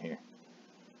misdirection here.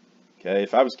 Okay,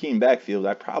 if I was keying backfield,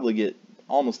 I'd probably get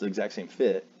almost the exact same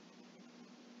fit.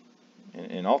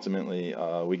 And ultimately,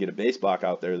 we get a base block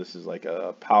out there. This is like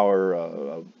a power,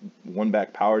 a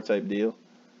one-back power type deal,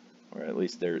 or at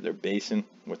least they're basing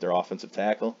with their offensive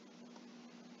tackle.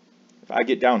 If I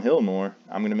get downhill more,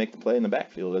 I'm going to make the play in the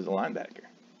backfield as a linebacker,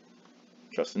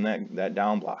 trusting that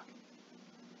down block.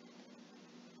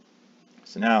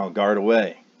 So now, guard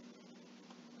away.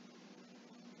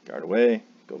 Guard away,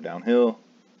 go downhill.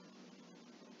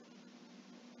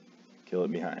 Kill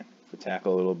it behind. If we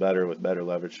tackle a little better with better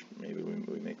leverage, maybe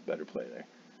we make a better play there.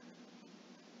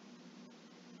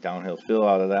 Downhill fill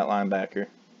out of that linebacker.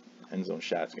 End zone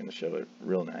shot's going to show it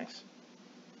real nice.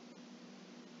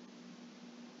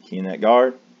 Keying that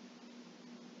guard.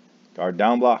 Guard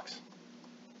down blocks.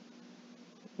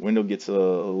 Window gets a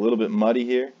little bit muddy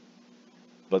here,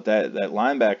 but that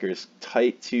linebacker is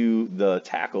tight to the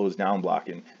tackle who's down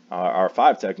blocking. Our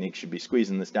 5 technique should be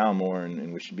squeezing this down more,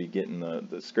 and we should be getting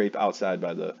the scrape outside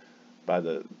by the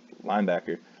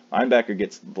linebacker. Linebacker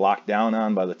gets blocked down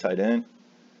on by the tight end.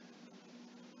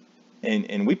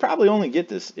 And we probably only get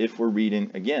this if we're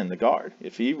reading, again, the guard.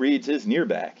 If he reads his near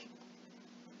back's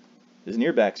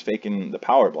faking the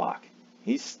power block.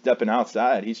 He's stepping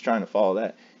outside. He's trying to follow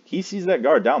that. He sees that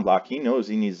guard down block. He knows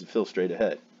he needs to fill straight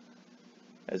ahead.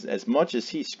 As much as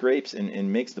he scrapes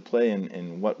and makes the play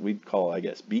in what we'd call, I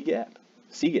guess, B gap,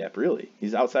 C gap, really.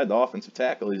 He's outside the offensive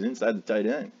tackle. He's inside the tight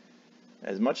end.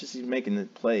 As much as he's making the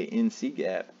play in C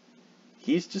gap,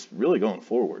 he's just really going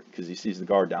forward because he sees the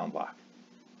guard down block.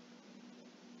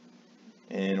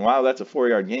 And while that's a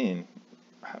 4-yard gain,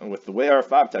 with the way our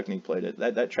 5 technique played it,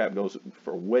 that trap goes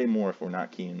for way more if we're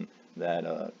not keying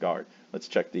that guard. Let's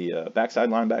check the backside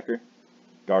linebacker.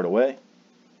 Guard away.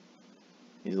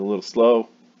 He's a little slow.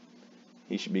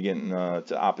 He should be getting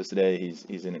to opposite A.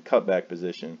 He's in a cutback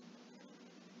position.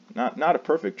 Not a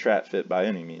perfect trap fit by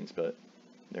any means, but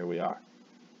there we are.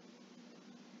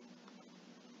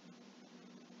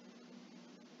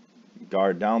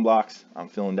 Guard down blocks. I'm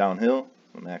filling downhill.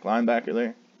 The MAC linebacker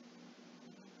there.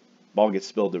 Ball gets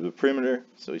spilled to the perimeter,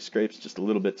 so he scrapes just a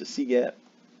little bit to C gap.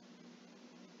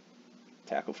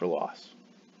 Tackle for loss.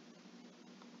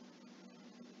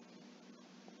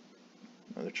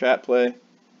 Another trap play.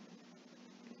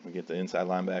 We get the inside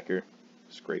linebacker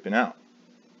scraping out.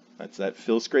 That's that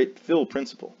fill, scrape, fill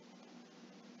principle.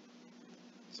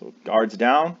 So guards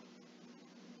down.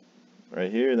 Right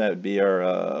here, that would be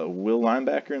our will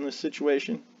linebacker in this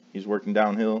situation. He's working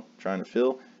downhill, trying to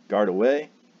fill. Guard away.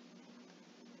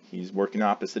 He's working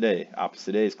opposite A.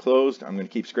 Opposite A is closed. I'm going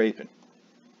to keep scraping.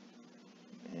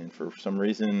 And for some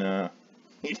reason,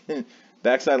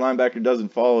 backside linebacker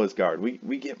doesn't follow his guard.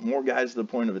 We get more guys to the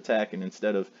point of attack, and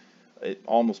instead of it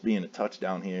almost being a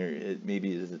touchdown here, it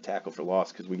maybe is a tackle for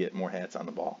loss because we get more hats on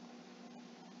the ball.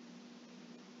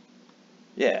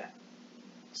 Yeah.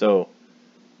 So,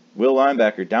 will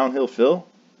linebacker downhill fill.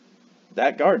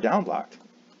 That guard down blocked.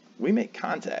 We make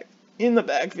contact in the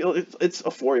backfield. It's a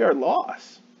 4-yard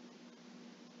loss.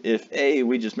 If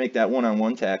we just make that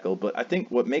one-on-one tackle, but I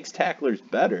think what makes tacklers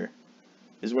better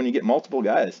is when you get multiple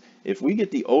guys. If we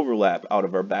get the overlap out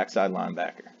of our backside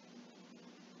linebacker,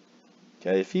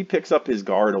 okay, if he picks up his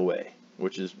guard away,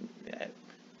 which is,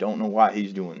 don't know why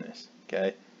he's doing this,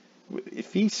 okay,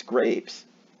 if he scrapes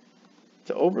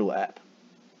to overlap,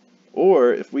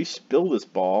 or if we spill this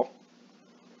ball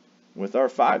with our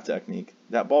 5 technique,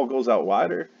 that ball goes out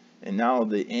wider, and now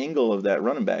the angle of that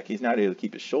running back, he's not able to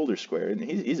keep his shoulders square, and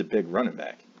he's a big running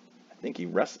back. I think he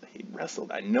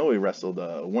wrestled. I know he wrestled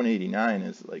 189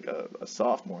 as like a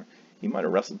sophomore. He might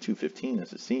have wrestled 215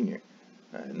 as a senior,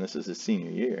 and this is his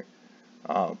senior year.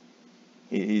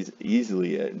 He's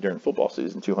easily during football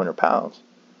season 200 pounds.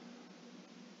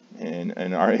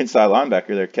 And our inside linebacker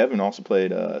there, Kevin, also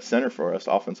played center for us,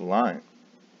 offensive line.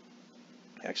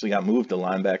 Actually got moved to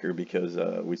linebacker because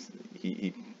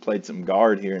he played some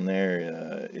guard here and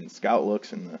there in scout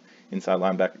looks, and the inside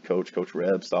linebacker Coach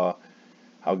Reb, saw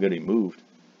how good he moved.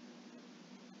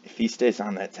 If he stays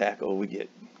on that tackle, we get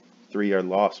 3-yard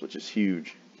loss, which is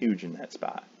huge in that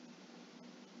spot.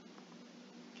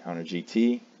 Counter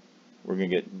GT. We're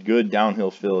going to get good downhill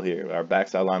fill here. Our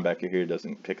backside linebacker here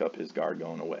doesn't pick up his guard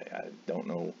going away. I don't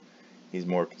know. He's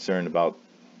more concerned about,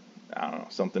 I don't know,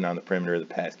 something on the perimeter of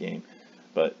the pass game.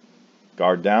 But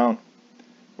guard down.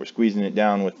 We're squeezing it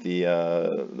down with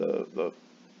the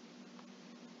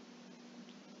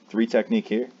 3 technique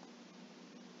here.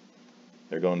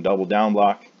 They're going double down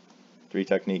block. 3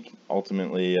 technique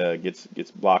ultimately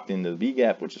gets blocked into the B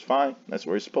gap, which is fine. That's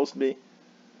where it's supposed to be.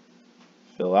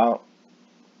 Fill out.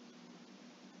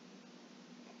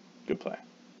 Good play.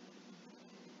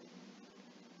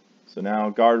 So now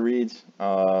guard reads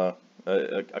a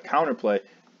counter play.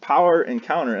 Power and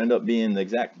counter end up being the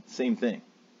exact same thing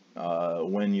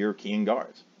when you're keying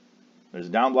guards. There's a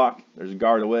down block, there's a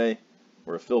guard away.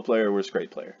 We're a fill player, we're a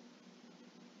scrape player.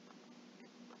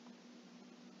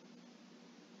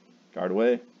 Guard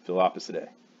away, fill opposite A.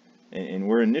 And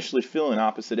we're initially filling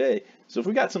opposite A. So if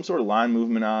we got some sort of line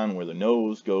movement on where the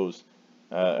nose goes,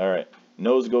 all right,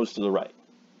 nose goes to the right.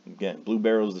 Again, blue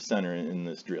barrel's the center in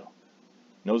this drill.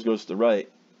 Nose goes to the right,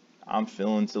 I'm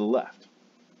filling to the left.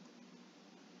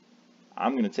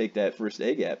 I'm going to take that first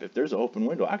A gap. If there's an open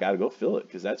window, I got to go fill it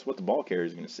because that's what the ball carrier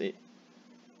is going to see.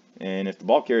 And if the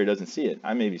ball carrier doesn't see it,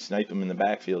 I maybe snipe him in the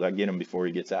backfield. I get him before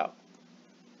he gets out.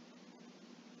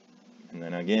 And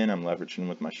then again, I'm leveraging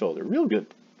with my shoulder. Real good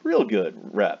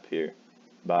rep here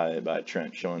by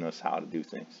Trent, showing us how to do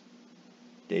things.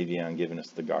 Davion giving us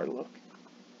the guard look.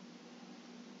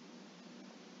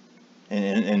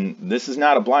 And this is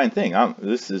not a blind thing.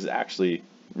 This is actually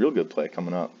real good play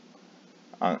coming up.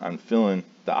 I'm feeling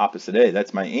the opposite A.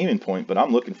 That's my aiming point, but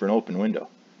I'm looking for an open window.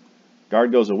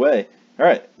 Guard goes away. All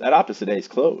right, that opposite A is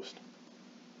closed.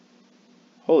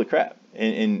 Holy crap.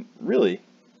 And really,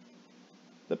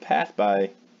 the path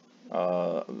by,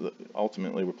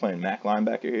 ultimately we're playing Mac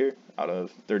linebacker here out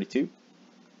of 32.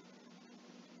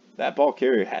 That ball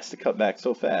carrier has to cut back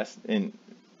so fast, and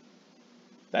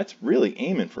that's really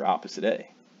aiming for opposite A.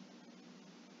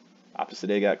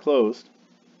 Opposite A got closed.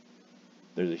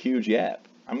 There's a huge gap.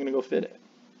 I'm going to go fit it.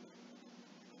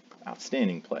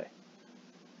 Outstanding play.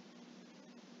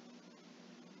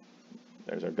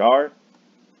 There's our guard.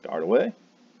 Guard away.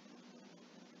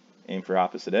 Aim for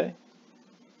opposite A.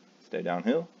 Stay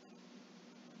downhill.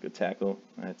 Good tackle.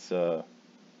 That's one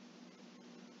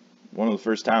of the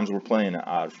first times we're playing an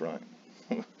odd front.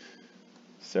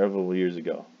 Several years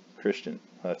ago. Christian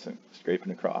Hudson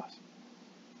scraping across.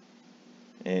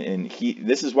 And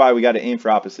this is why we got to aim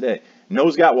for opposite A.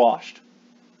 Nose got washed.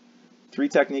 3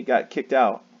 technique got kicked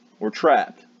out. We're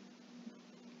trapped.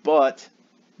 But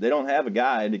they don't have a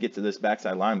guy to get to this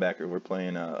backside linebacker. We're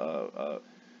playing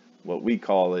what we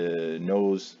call a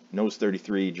nose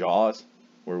 33 jaws,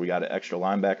 where we got an extra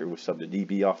linebacker. We subbed a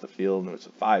DB off the field, and it's a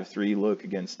 5-3 look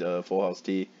against full house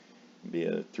T. It'd be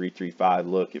a 3-3-5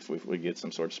 look if we get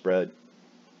some sort of spread.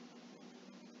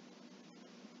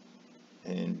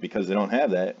 And because they don't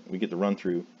have that, we get the run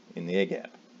through in the A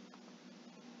gap.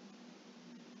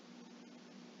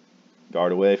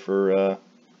 Guard away for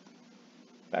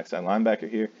backside linebacker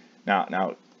here.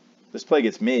 Now, this play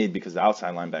gets made because the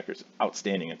outside linebacker is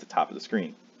outstanding at the top of the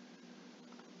screen.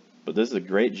 But this is a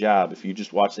great job if you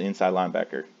just watch the inside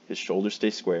linebacker. His shoulders stay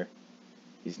square.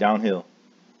 He's downhill.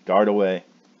 Guard away.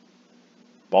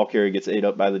 Ball carrier gets ate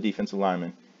up by the defensive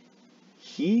lineman.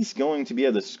 He's going to be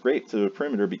able to scrape to the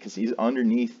perimeter because he's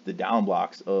underneath the down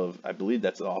blocks of, I believe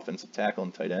that's the offensive tackle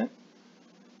and tight end.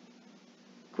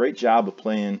 Great job of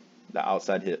playing the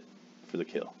outside hit for the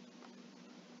kill.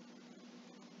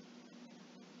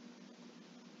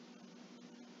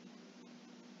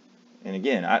 And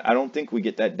again, I don't think we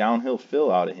get that downhill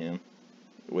fill out of him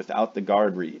without the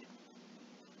guard read.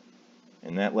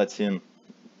 And that lets him,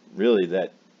 really,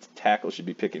 that tackle should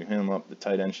be picking him up, the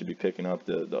tight end should be picking up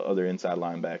the other inside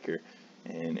linebacker,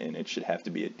 and it should have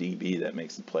to be a DB that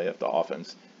makes the play if the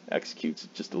offense executes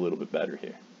just a little bit better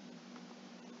here.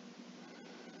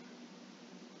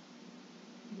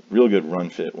 Real good run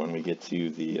fit when we get to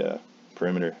the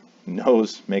perimeter.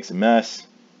 Nose makes a mess.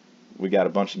 We got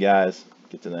a bunch of guys.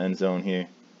 Get to the end zone here.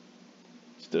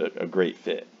 Just a great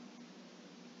fit.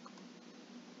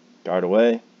 Guard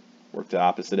away. Work to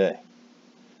opposite A.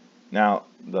 Now,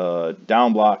 the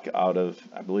down block out of,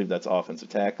 I believe that's offensive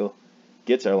tackle,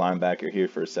 gets our linebacker here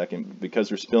for a second.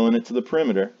 Because we're spilling it to the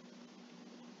perimeter,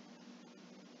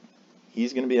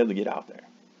 he's going to be able to get out there.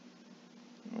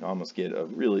 We almost get a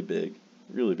really big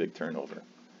turnover.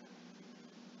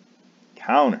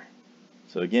 Counter.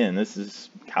 So again, this is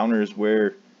counters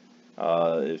where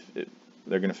if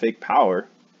they're going to fake power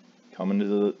coming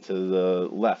to the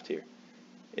left here.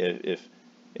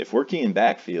 If we're keying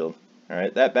backfield, all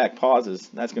right, that back pauses.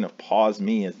 That's going to pause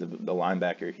me as the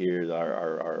linebacker here.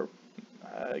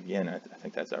 Again, I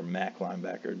think that's our Mac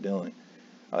linebacker, Dylan.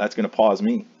 That's going to pause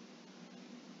me.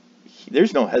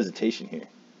 There's no hesitation here.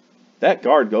 That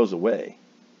guard goes away.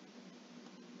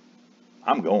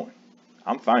 I'm going.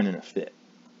 I'm finding a fit.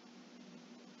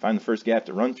 Find the first gap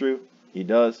to run through. He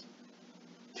does.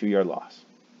 2-yard loss.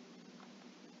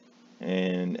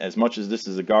 And as much as this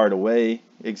is a guard away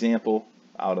example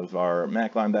out of our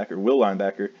Mac linebacker, Will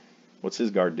linebacker, what's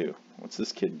his guard do? What's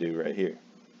this kid do right here?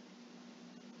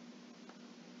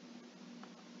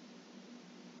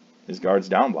 His guard's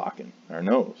down blocking our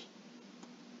nose.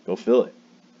 Go fill it.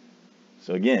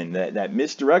 So again, that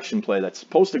misdirection play that's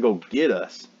supposed to go get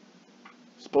us,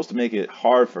 supposed to make it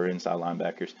hard for inside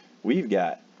linebackers. We've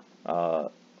got,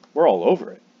 we're all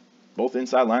over it. Both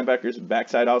inside linebackers,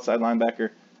 backside, outside linebacker,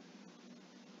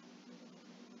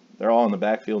 they're all in the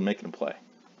backfield making a play.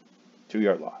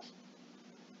 2-yard loss.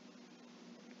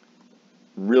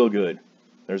 Real good.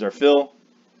 There's our fill.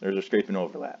 There's our scraping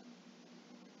overlap.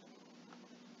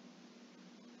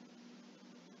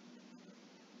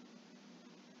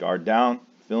 Guard down,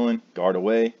 filling, guard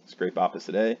away, scrape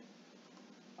opposite A.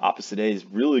 Opposite A is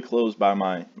really close by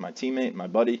my teammate, my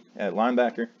buddy at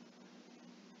linebacker.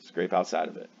 scrape outside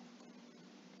of it.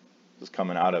 Just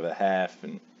coming out of a half,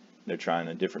 and they're trying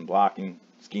a different blocking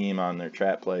scheme on their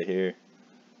trap play here.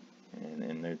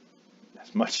 And they're,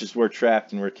 as much as we're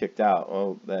trapped and we're kicked out,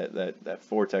 oh, that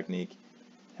 4 technique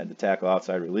had the tackle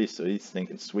outside release, so he's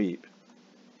thinking sweep.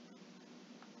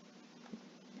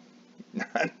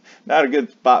 Not a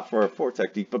good spot for a 4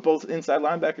 technique, but both inside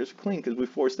linebackers are clean because we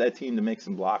forced that team to make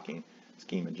some blocking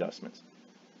scheme adjustments.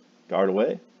 Guard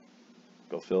away,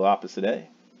 go fill opposite A.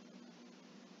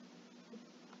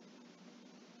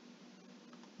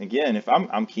 Again, if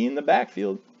I'm keying the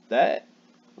backfield, that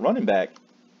running back,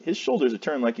 his shoulders are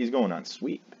turned like he's going on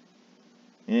sweep.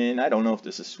 And I don't know if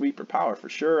this is sweep or power for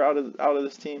sure out of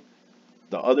this team.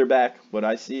 The other back, what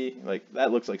I see, like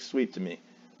that looks like sweep to me.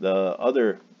 The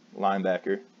other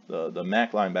linebacker, the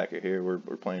MAC linebacker here, we're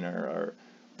playing our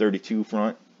 32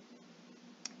 front.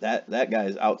 That guy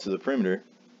is out to the perimeter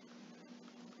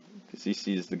because he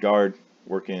sees the guard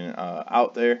working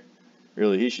out there.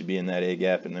 Really, he should be in that A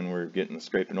gap, and then we're getting the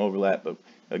scrape and overlap. But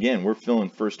again, we're filling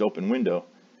first open window.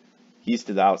 He's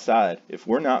to the outside. If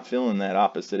we're not filling that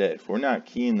opposite A, if we're not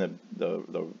keying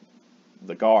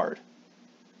the guard,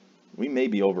 we may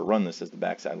be overrun this as the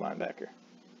backside linebacker.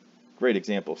 Great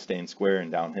example of staying square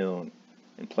and downhill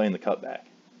and playing the cutback.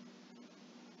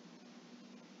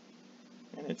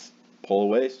 And it's pull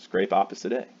away, scrape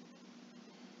opposite A.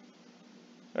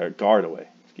 Or guard away,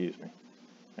 excuse me.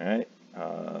 All right.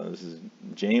 This is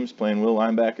James playing Will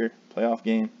linebacker, playoff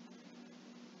game.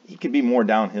 He could be more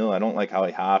downhill. I don't like how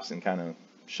he hops and kind of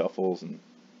shuffles and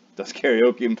does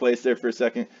karaoke in place there for a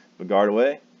second. But guard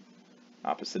away,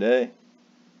 opposite A,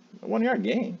 a 1-yard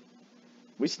gain.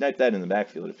 We snipe that in the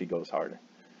backfield if he goes harder.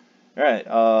 All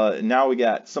right, now we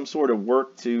got some sort of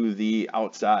work to the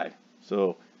outside.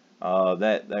 So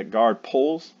that guard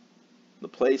pulls the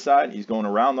play side. He's going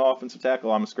around the offensive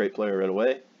tackle. I'm a straight player right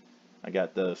away. I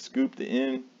got the scoop, the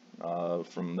in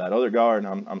from that other guard.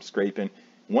 I'm scraping.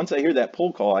 Once I hear that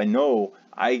pull call, I know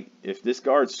if this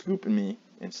guard's scooping me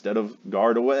instead of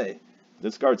guard away,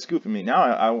 this guard's scooping me.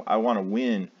 Now I want to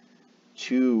win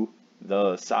to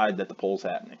the side that the pull's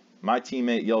happening. My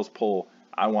teammate yells pull.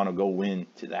 I want to go win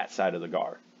to that side of the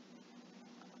guard.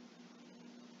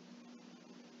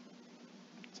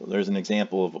 So there's an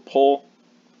example of a pull.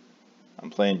 I'm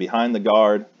playing behind the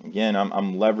guard. Again,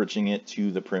 I'm leveraging it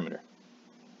to the perimeter.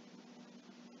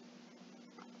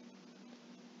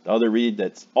 The other read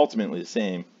that's ultimately the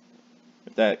same.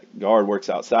 If that guard works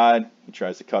outside, he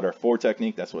tries to cut our 4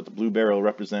 technique. That's what the blue barrel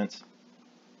represents.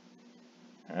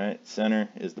 All right, center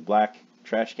is the black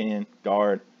trash can,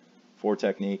 guard, 4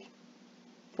 technique.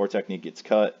 4 technique gets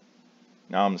cut.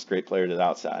 Now I'm the straight player to the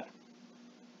outside.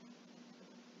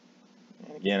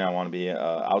 And again, I want to be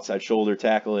outside shoulder,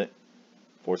 tackle it,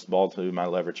 force the ball to my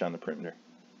leverage on the perimeter.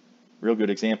 Real good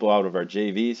example out of our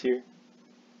JVs here.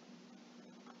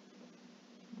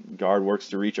 Guard works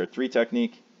to reach our 3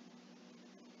 technique.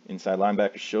 Inside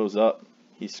linebacker shows up.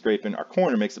 He's scraping. Our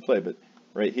corner makes the play, but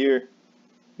right here,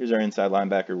 here's our inside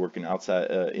linebacker working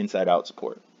outside, inside out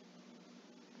support.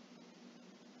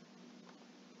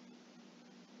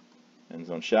 End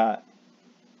zone shot.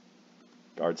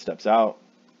 Guard steps out.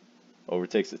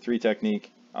 Overtakes the 3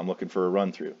 technique. I'm looking for a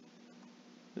run through.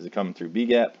 Is it coming through B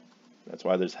gap? That's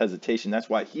why there's hesitation. That's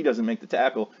why he doesn't make the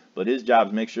tackle, but his job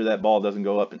is to make sure that ball doesn't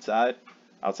go up inside.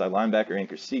 Outside linebacker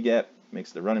anchors C gap,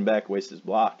 makes the running back waste his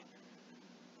block.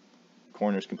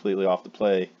 Corner's completely off the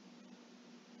play.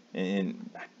 And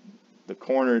the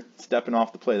corner stepping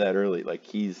off the play that early, like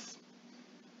he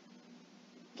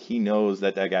knows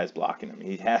that guy's blocking him.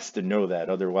 He has to know that,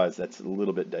 otherwise that's a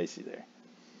little bit dicey there.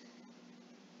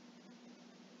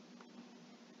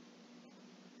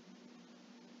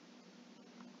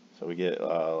 So we get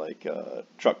like a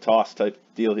truck toss type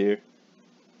deal here.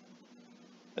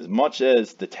 As much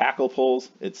as the tackle pulls,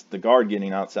 it's the guard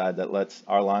getting outside that lets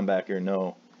our linebacker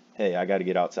know, hey, I got to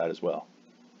get outside as well.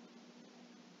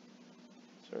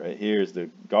 So right here is the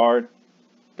guard.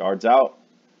 Guard's out.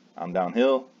 I'm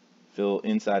downhill. Fill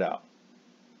inside out.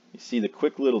 You see the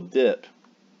quick little dip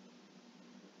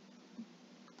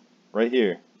right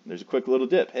here. There's a quick little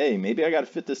dip. Hey, maybe I got to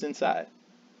fit this inside.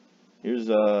 Here's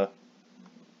I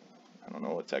don't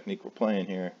know what technique we're playing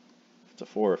here. If it's a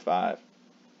 4 or 5.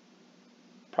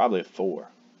 Probably a 4.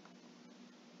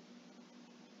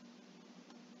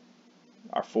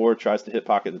 Our 4 tries to hit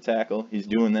pocket the tackle. He's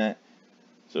doing that.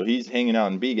 So he's hanging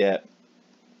out in B gap.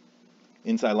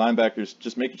 Inside linebackers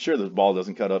just making sure the ball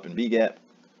doesn't cut up in B gap.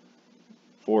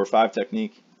 4 or 5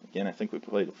 technique. Again, I think we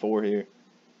played a 4 here.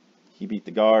 He beat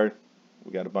the guard.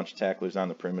 We got a bunch of tacklers on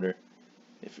the perimeter.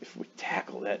 If we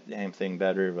tackle that damn thing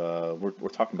better, we're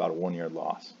talking about a 1-yard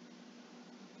loss.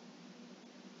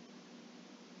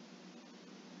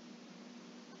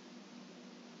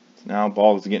 So now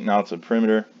ball is getting out to the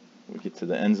perimeter. We get to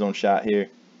the end zone shot here.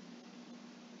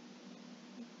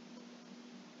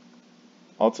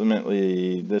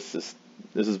 Ultimately, this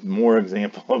is more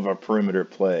example of a perimeter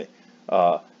play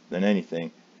than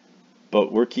anything.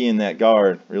 But we're keying that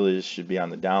guard. Really, this should be on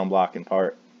the down blocking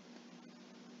part.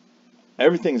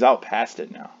 Everything's out past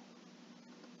it now.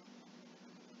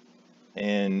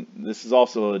 And this is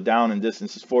also a down and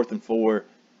distance. It's 4th and 4.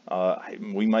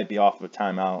 We might be off of a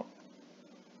timeout.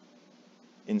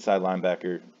 Inside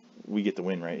linebacker, we get the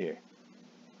win right here.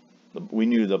 We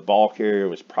knew the ball carrier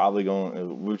was probably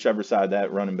going, whichever side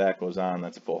that running back was on,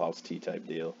 that's a full house T type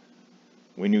deal.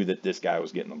 We knew that this guy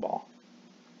was getting the ball.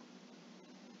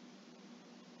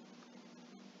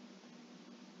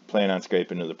 Plan on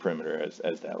scraping to the perimeter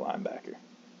as that linebacker.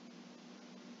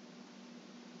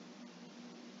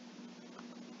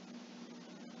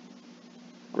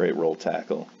 Great roll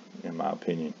tackle, in my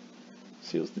opinion.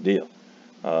 Seals the deal.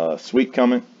 Sweep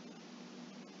coming.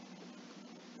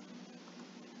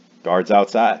 Guard's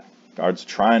outside. Guard's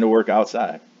trying to work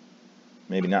outside.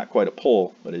 Maybe not quite a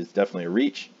pull, but it's definitely a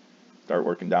reach. Start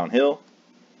working downhill.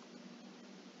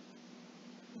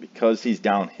 Because he's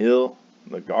downhill,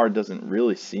 the guard doesn't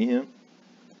really see him.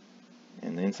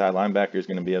 And the inside linebacker is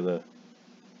going to be able to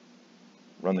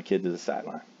run the kid to the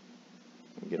sideline.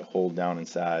 We get a hold down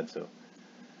inside. So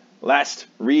last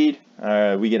read,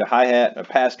 we get a hi-hat, a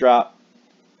pass drop.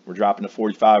 We're dropping to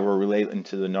 45. We're relating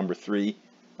to the number 3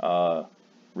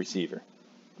 receiver.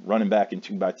 Running back in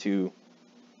 2x2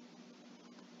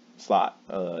 slot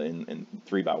in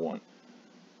 3x1.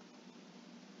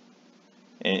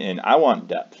 And I want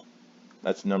depth.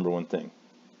 That's the number one thing.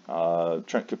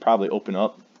 Trent could probably open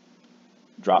up,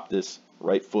 drop this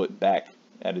right foot back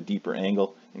at a deeper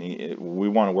angle, and we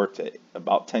want to work to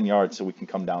about 10 yards so we can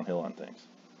come downhill on things.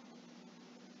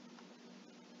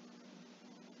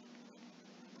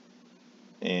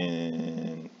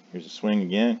 And here's a swing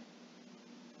again.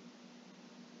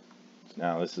 So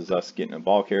now this is us getting a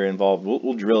ball carrier involved.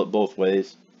 We'll drill it both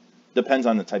ways. Depends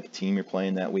on the type of team you're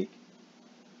playing that week.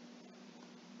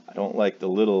 I don't like the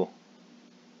little,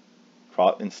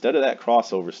 instead of that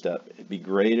crossover step, it'd be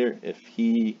greater if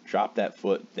he dropped that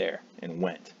foot there and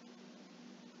went.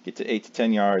 Get to 8 to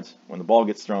 10 yards. When the ball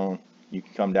gets thrown, you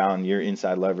can come down your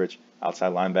inside leverage,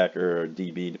 outside linebacker or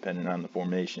DB, depending on the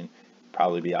formation,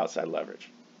 probably be outside leverage.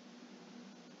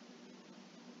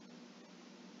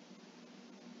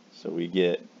 So we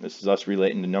get, this is us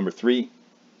relating to number 3.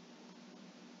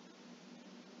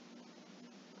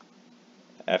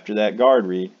 After that guard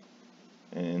read,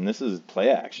 and this is play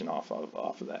action off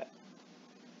of that.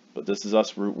 But this is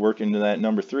us working to that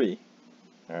number 3.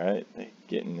 All right, they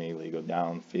go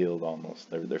downfield almost.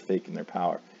 They're faking their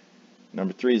power.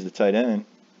 Number 3 is the tight end.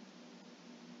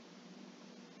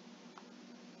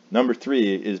 Number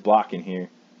 3 is blocking here.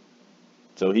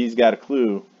 So he's got a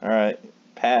clue. All right,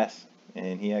 pass,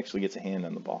 and he actually gets a hand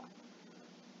on the ball.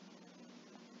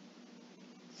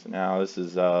 So now this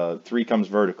is 3 comes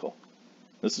vertical.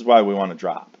 This is why we want to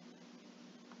drop.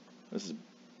 This is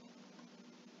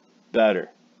better.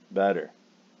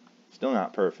 Still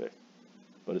not perfect,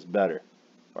 but it's better.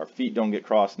 Our feet don't get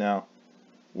crossed now.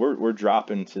 We're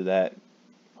dropping to that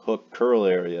hook curl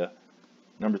area.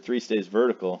 Number 3 stays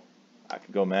vertical. I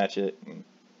could go match it, and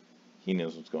he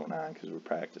knows what's going on because we're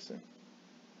practicing.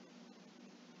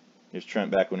 Here's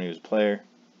Trent back when he was a player.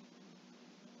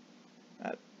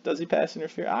 Does he pass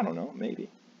interfere? I don't know. Maybe.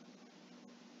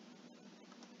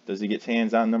 Does he get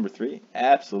hands on number 3?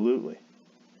 Absolutely.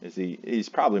 He's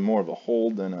probably more of a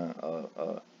hold than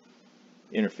a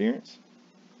interference.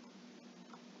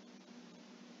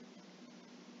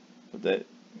 But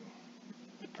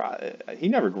he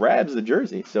never grabs the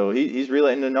jersey, so he's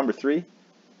relating to number 3.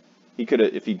 He could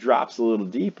have, if he drops a little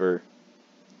deeper,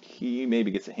 he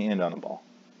maybe gets a hand on the ball.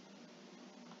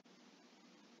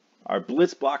 Our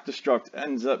blitz block destruct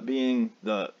ends up being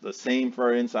the same for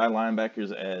our inside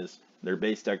linebackers as their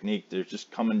base technique. They're just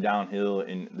coming downhill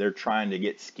and they're trying to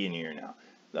get skinnier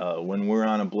now. When we're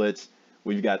on a blitz,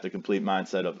 we've got the complete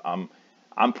mindset of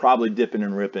I'm probably dipping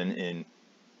and ripping in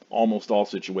almost all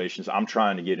situations. I'm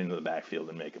trying to get into the backfield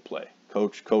and make a play.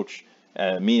 Coach,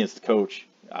 me as the coach,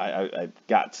 I've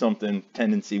got something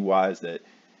tendency-wise that,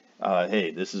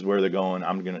 hey, this is where they're going.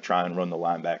 I'm going to try and run the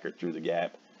linebacker through the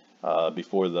gap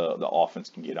before the offense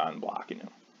can get on blocking him.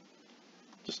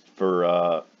 Just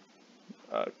for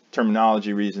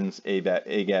terminology reasons, A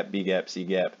gap, B gap, C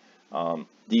gap,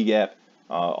 D gap.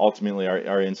 Ultimately,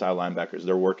 our inside linebackers,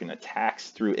 they're working attacks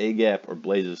through A gap or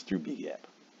blazes through B gap.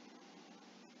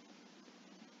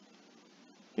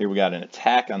 Here we got an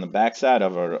attack on the backside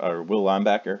of our will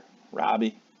linebacker,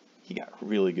 Robbie. He got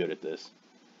really good at this.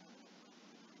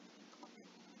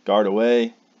 Guard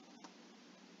away.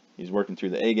 He's working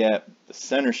through the A-gap. The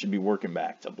center should be working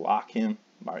back to block him.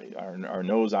 Our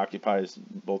nose occupies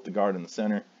both the guard and the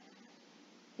center.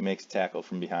 He makes a tackle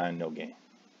from behind, no gain.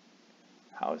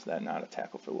 How is that not a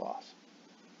tackle for loss?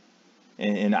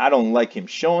 And I don't like him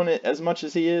showing it as much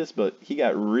as he is, but he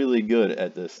got really good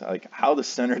at this. Like, how the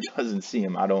center doesn't see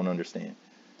him, I don't understand.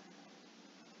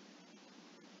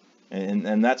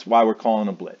 And that's why we're calling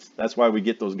a blitz. That's why we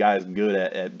get those guys good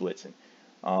at blitzing.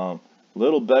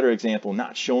 Little better example,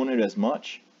 not showing it as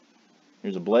much.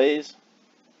 Here's a blaze.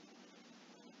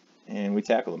 And we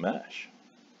tackle the mesh.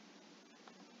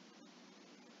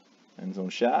 End zone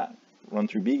shot. Run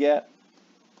through B gap.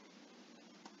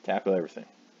 Tackle everything.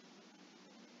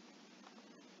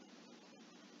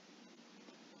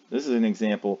 This is an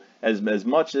example. As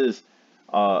much as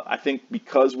I think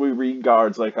because we read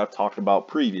guards like I've talked about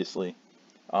previously,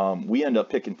 we end up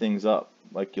picking things up.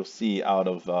 Like you'll see out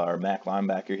of our MAC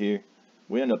linebacker here.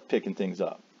 We end up picking things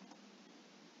up.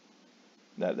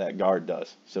 That guard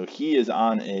does. So he is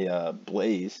on a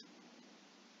blaze.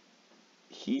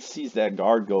 He sees that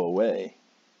guard go away.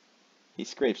 He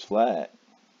scrapes flat.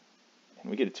 And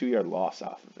we get a 2-yard loss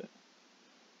off of it.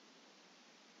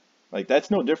 Like,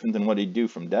 that's no different than what he'd do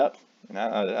from depth. And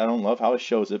I don't love how it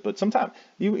shows it. But sometimes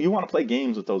you want to play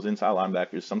games with those inside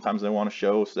linebackers. Sometimes they want to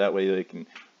show so that way they can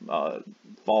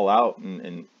fall out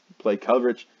and play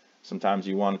coverage. Sometimes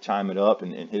you want to time it up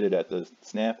and hit it at the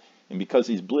snap. And because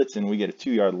he's blitzing, we get a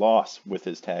 2-yard loss with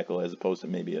his tackle as opposed to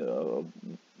maybe a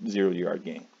 0-yard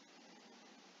gain.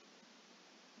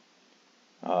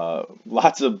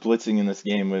 Lots of blitzing in this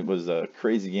game. It was a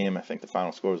crazy game. I think the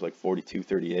final score was like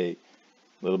 42-38. A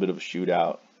little bit of a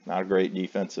shootout. Not a great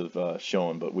defensive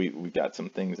showing, but we got some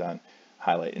things on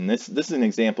highlight. And this is an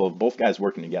example of both guys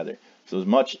working together. So as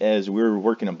much as we're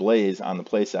working a blaze on the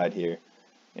play side here,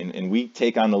 and we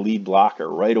take on the lead blocker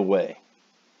right away.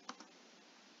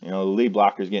 You know, the lead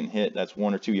blocker is getting hit. That's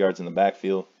 1 or 2 yards in the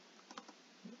backfield.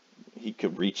 He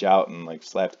could reach out and like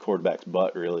slap the quarterback's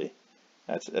butt, really.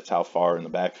 That's how far in the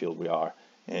backfield we are.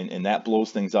 And that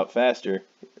blows things up faster.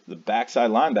 The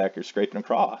backside linebacker scraping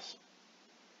across.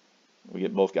 We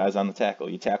get both guys on the tackle.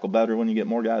 You tackle better when you get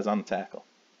more guys on the tackle.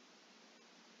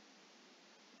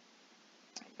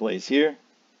 Blaze here.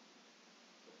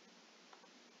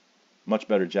 Much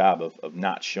better job of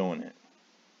not showing it.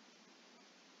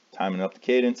 Timing up the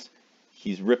cadence.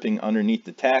 He's ripping underneath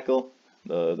the tackle.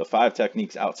 The 5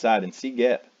 technique's outside and C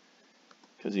gap.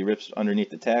 Because he rips underneath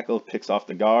the tackle, picks off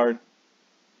the guard.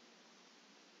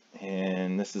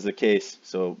 And this is the case.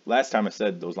 So last time I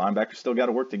said those linebackers still got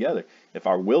to work together. If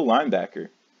our will linebacker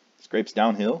scrapes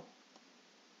downhill,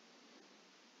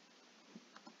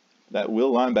 that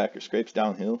will linebacker scrapes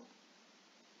downhill,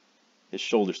 his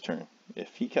shoulders turn.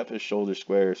 If he kept his shoulders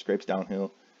square, scrapes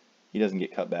downhill, he doesn't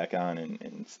get cut back on, and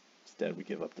instead we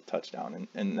give up the touchdown.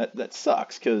 And that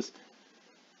sucks because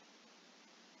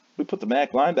we put the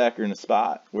MAC linebacker in a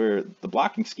spot where the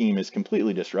blocking scheme is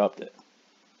completely disrupted.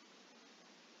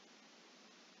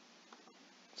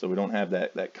 So we don't have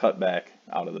that cutback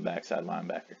out of the backside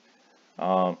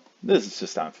linebacker. This is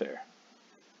just unfair.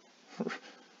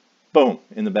 Boom,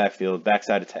 in the backfield,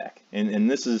 backside attack.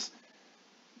 And this is,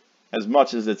 as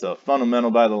much as it's a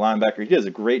fundamental by the linebacker, he does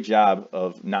a great job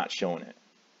of not showing it.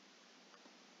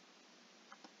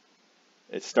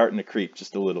 It's starting to creep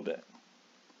just a little bit.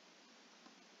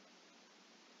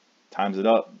 Times it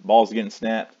up, ball's getting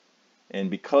snapped. And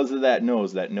because of that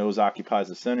nose occupies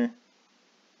the center,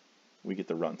 we get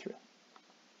the run through.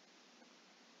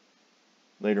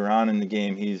 Later on in the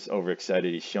game, he's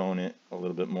overexcited. He's showing it a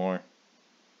little bit more.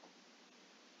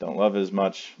 Don't love it as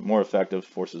much. More effective,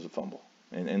 forces a fumble.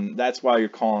 And that's why you're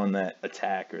calling that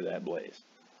attack or that blaze.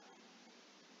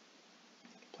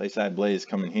 Play side blaze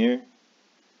coming here.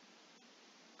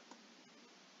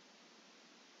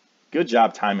 Good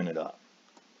job timing it up.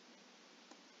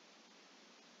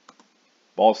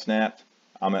 Ball snapped.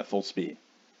 I'm at full speed.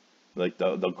 Like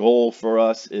the goal for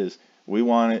us is we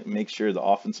want to make sure the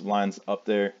offensive line's up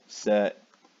there, set,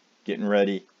 getting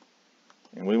ready.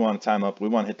 And we want to time up. We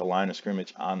want to hit the line of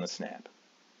scrimmage on the snap.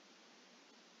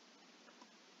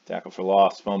 Tackle for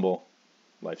loss, fumble,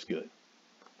 life's good.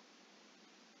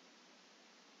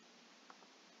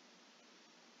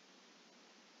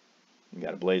 You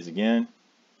got a blaze again.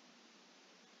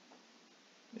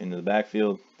 Into the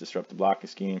backfield, disrupt the blocking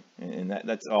scheme. And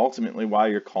that's ultimately why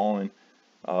you're calling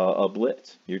a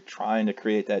blitz. You're trying to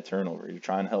create that turnover. You're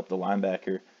trying to help the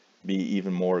linebacker be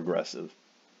even more aggressive.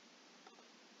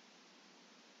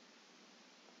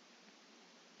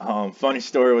 Funny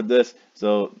story with this.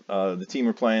 So the team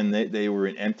we're playing, they were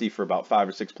in empty for about 5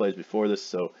 or 6 plays before this.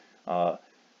 So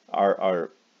our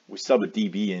we sub a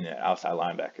DB in at outside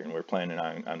linebacker, and we're planning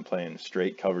on playing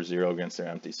straight cover zero against their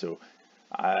empty. So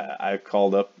I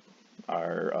called up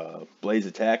our blaze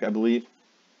attack, I believe.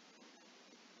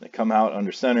 They come out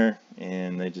under center,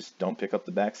 and they just don't pick up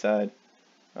the backside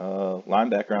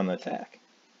linebacker on the attack.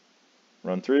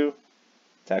 Run through,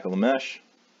 tackle the mesh,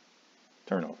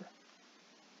 turnover.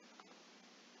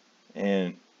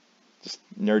 And just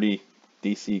nerdy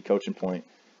DC coaching point.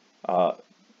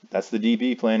 That's the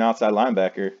DB playing outside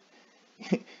linebacker.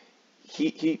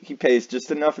 he pays just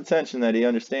enough attention that he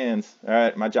understands, all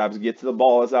right, my job is to get to the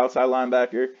ball as outside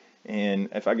linebacker, and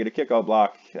if I get a kickoff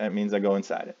block, that means I go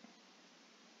inside it.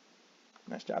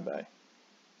 Nice job by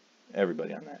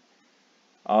everybody on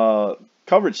that.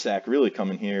 Coverage stack really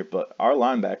coming here, but our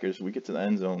linebackers, we get to the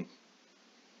end zone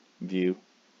view.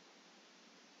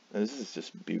 This is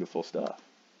just beautiful stuff.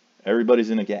 Everybody's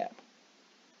in a gap.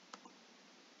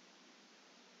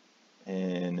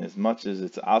 And as much as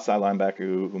it's the outside linebacker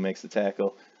who makes the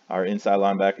tackle, our inside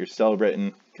linebackers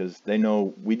celebrating because they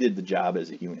know we did the job as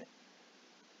a unit.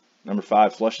 Number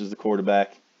 5 flushes the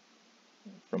quarterback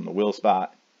from the will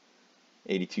spot.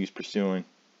 82's pursuing.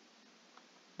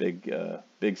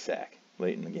 Big sack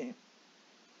late in the game.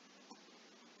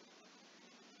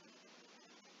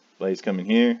 Blaze coming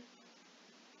here.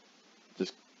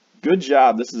 Just good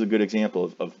job. This is a good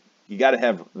example of you got to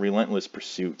have relentless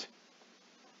pursuit,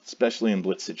 especially in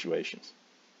blitz situations.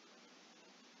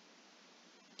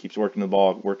 Keeps working the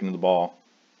ball,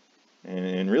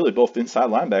 and really both inside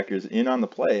linebackers in on the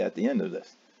play at the end of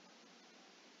this.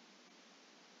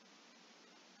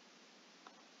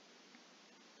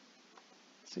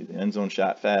 See the end zone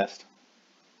shot fast.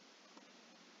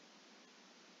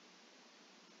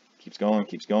 Keeps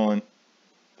going,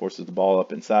 forces the ball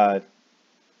up inside,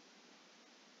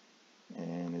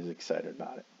 and is excited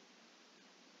about it.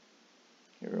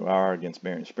 Here we are against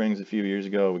Barron Springs a few years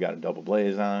ago. We got a double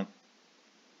blaze on.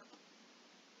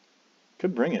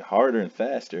 Could bring it harder and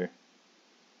faster.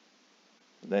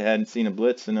 They hadn't seen a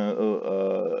blitz in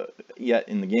yet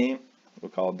in the game.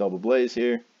 We'll call it double blaze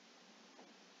here.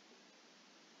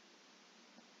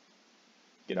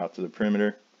 Get out to the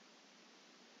perimeter.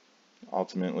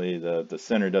 Ultimately, the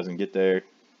center doesn't get there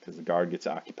because the guard gets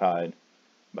occupied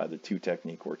by the 2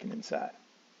 technique working inside.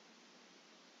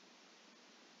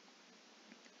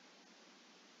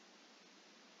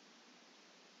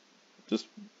 Just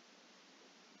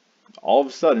all of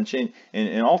a sudden change,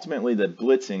 and ultimately the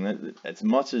blitzing, as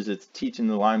much as it's teaching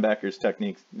the linebackers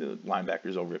techniques, the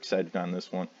linebackers overexcited on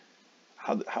this one,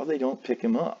 how they don't pick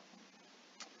him up.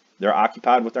 They're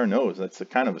occupied with our nose. That's a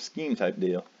kind of a scheme type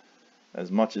deal,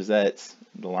 as much as that's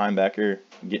the linebacker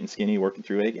getting skinny, working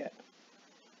through a gap.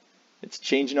 It's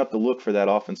changing up the look for that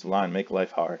offensive line, make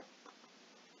life hard.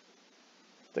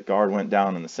 The guard went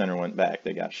down and the center went back.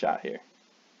 They got a shot here.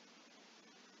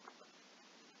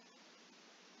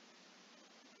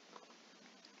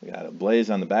 We got a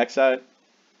blaze on the backside.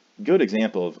 Good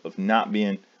example of not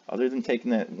being, other than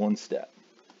taking that one step.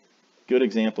 Good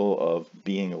example of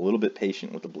being a little bit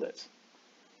patient with the blitz.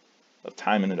 Of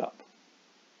timing it up.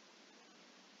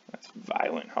 That's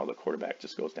violent how the quarterback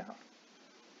just goes down.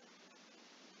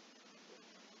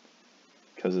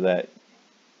 Because of that,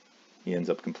 he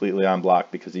ends up completely on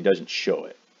block because he doesn't show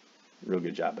it. Real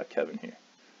good job by Kevin here.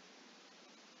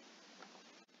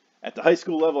 At the high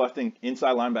school level, I think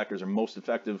inside linebackers are most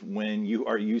effective when you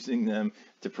are using them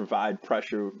to provide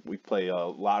pressure. We play a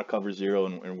lot of cover zero,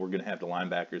 and we're going to have the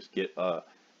linebackers get to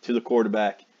the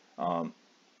quarterback,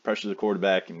 pressure the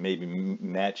quarterback, and maybe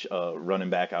match running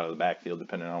back out of the backfield,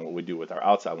 depending on what we do with our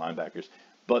outside linebackers.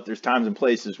 But there's times and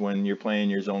places when you're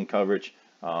playing your zone coverage.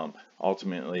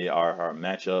 Ultimately, our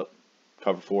matchup,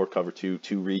 cover 4, cover 2,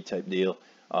 2-read type deal.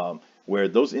 Where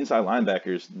those inside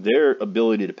linebackers, their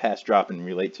ability to pass drop and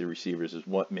relate to receivers is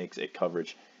what makes a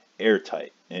coverage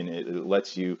airtight. And it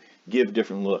lets you give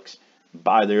different looks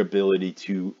by their ability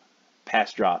to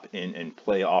pass drop and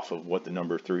play off of what the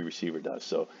number 3 receiver does.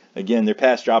 So again, their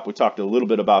pass drop, we talked a little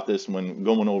bit about this when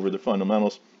going over the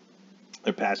fundamentals.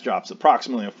 Their pass drop's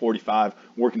approximately a 45,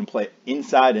 working to play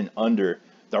inside and under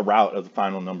the route of the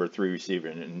final number 3 receiver.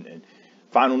 And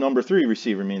final number 3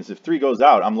 receiver means if 3 goes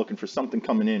out, I'm looking for something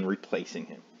coming in replacing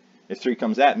him. If 3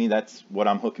 comes at me, that's what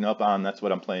I'm hooking up on. That's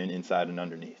what I'm playing inside and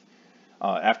underneath.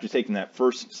 After taking that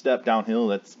first step downhill,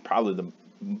 that's probably the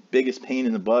biggest pain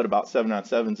in the butt about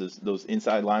 7-on-7s is those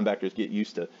inside linebackers get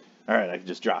used to, all right, I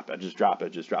just drop.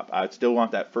 I still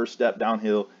want that first step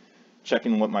downhill,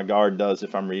 checking what my guard does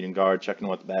if I'm reading guard, checking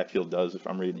what the backfield does if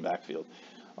I'm reading backfield.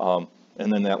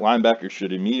 And then that linebacker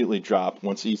should immediately drop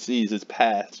once he sees his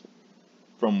pass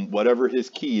from whatever his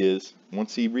key is.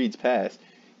 Once he reads pass,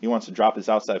 He wants to drop his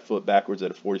outside foot backwards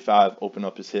at a 45, open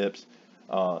up his hips,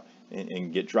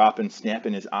 and get dropping,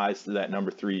 snapping his eyes to that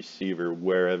number 3 receiver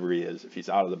wherever he is. If he's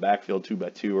out of the backfield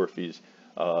 2x2, or if he's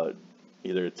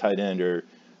either a tight end or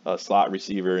a slot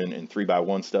receiver in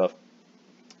 3x1 stuff,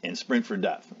 and sprint for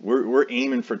depth. We're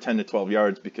aiming for 10 to 12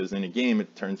 yards, because in a game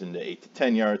it turns into 8 to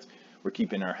 10 yards. We're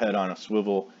keeping our head on a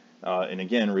swivel, and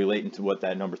again, relating to what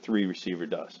that number 3 receiver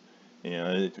does. You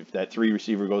know, if that 3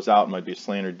 receiver goes out, it might be a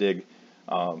slant or dig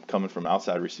coming from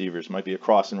outside receivers, might be a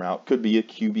crossing route, could be a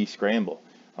QB scramble.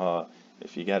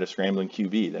 If you got a scrambling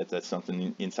QB, that's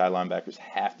something inside linebackers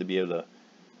have to be able to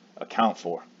account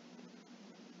for.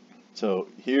 So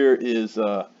here is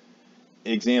an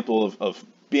example of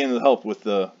being able to help with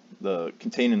the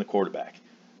containing the quarterback.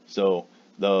 So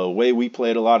the way we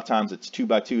play it, a lot of times it's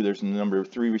 2x2. There's the number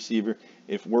 3 receiver.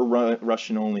 If we're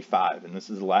rushing only 5, and this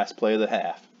is the last play of the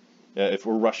half, if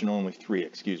we're rushing only 3,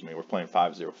 excuse me, we're playing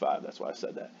 5-0-5. That's why I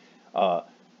said that.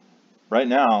 Right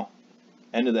now,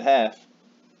 end of the half,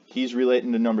 he's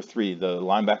relating to number 3, the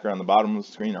linebacker on the bottom of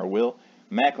the screen, our Will.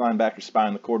 Mac linebacker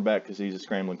spying the quarterback because he's a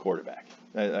scrambling quarterback.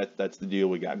 That's the deal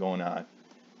we got going on.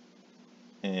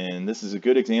 And this is a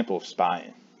good example of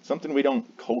spying. Something we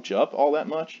don't coach up all that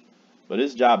much, but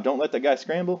his job, don't let that guy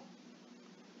scramble.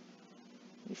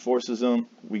 He forces him.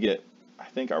 We get, I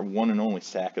think, our one and only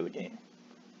sack of the game.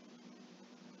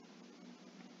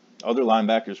 Other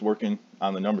linebackers working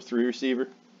on the number 3 receiver.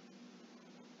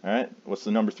 All right, what's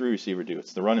the number 3 receiver do?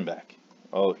 It's the running back.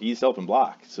 Oh, he's helping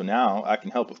block. So now I can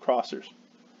help with crossers.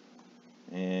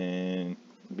 And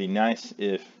it'd be nice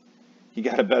if he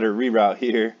got a better reroute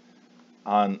here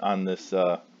on this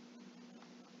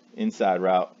inside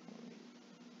route.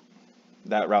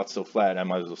 That route's so flat, I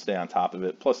might as well stay on top of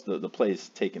it. Plus, the play's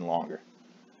taking longer.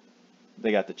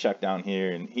 They got the check down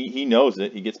here, and he knows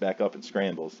it. He gets back up and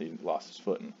scrambles. He lost his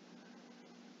footing.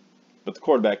 But the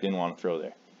quarterback didn't want to throw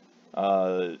there.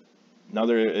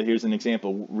 Here's an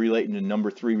example relating to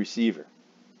number 3 receiver.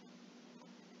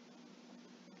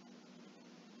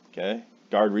 Okay,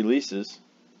 guard releases.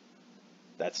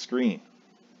 That's screen.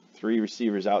 3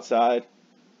 receivers outside.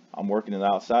 I'm working to the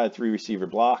outside. 3 receiver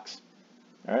blocks.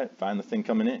 All right, find the thing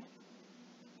coming in.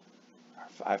 Our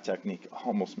 5 technique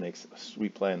almost makes a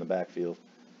sweet play in the backfield.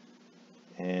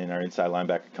 And our inside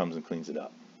linebacker comes and cleans it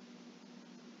up.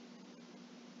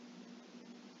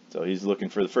 So he's looking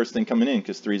for the first thing coming in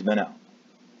because 3's been out.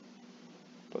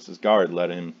 Plus his guard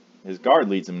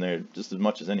leads him there just as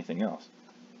much as anything else.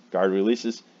 Guard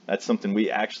releases. That's something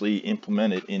we actually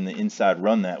implemented in the inside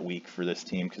run that week for this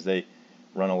team, because they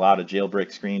run a lot of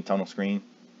jailbreak screen, tunnel screen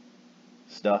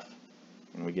stuff,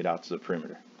 and we get out to the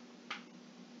perimeter.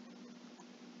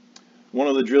 One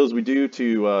of the drills we do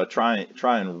to try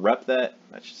and rep that,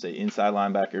 I should say inside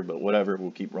linebacker, but whatever,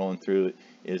 we'll keep rolling through it,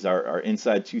 is our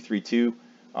inside 2-3-2.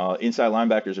 Inside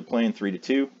linebackers are playing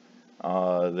 3-2.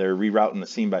 They're rerouting the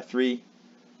seam by 3.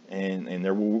 And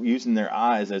they're using their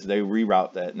eyes as they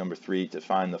reroute that number 3 to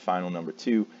find the final number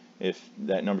 2. If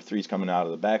that number 3 is coming out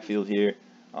of the backfield here,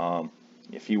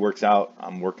 if he works out,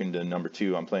 I'm working to number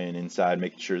 2. I'm playing inside,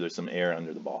 making sure there's some air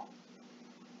under the ball.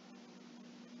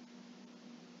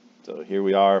 So here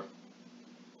we are.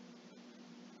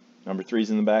 Number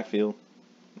 3's in the backfield.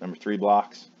 Number 3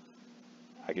 blocks.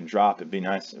 I can drop. It'd be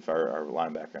nice if our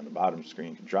linebacker on the bottom of the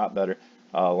screen could drop better.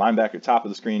 Linebacker top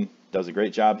of the screen does a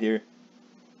great job here.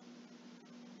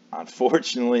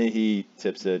 Unfortunately, he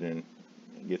tips it and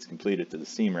gets completed to the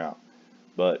seam route.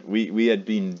 But we had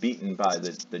been beaten by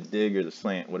the dig or the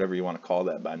slant, whatever you want to call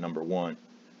that, by number 1.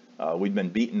 We'd been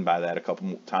beaten by that a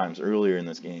couple times earlier in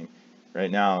this game.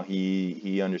 Right now,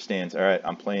 he understands, all right,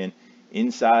 I'm playing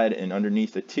inside and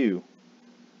underneath the 2.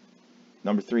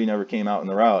 Number 3 never came out in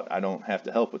the route. I don't have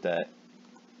to help with that.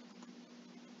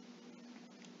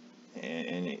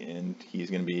 And he's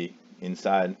going to be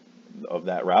inside of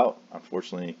that route.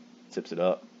 Unfortunately, tips it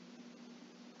up,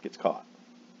 gets caught.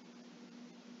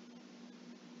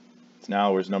 So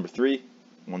now where's number 3?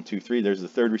 1, 2, 3. There's the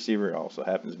 3rd receiver. Also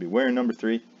happens to be wearing number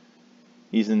 3.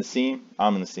 He's in the seam.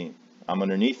 I'm in the seam. I'm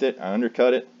underneath it. I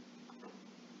undercut it.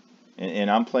 And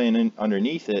I'm playing in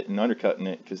underneath it and undercutting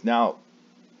it, because now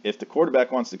if the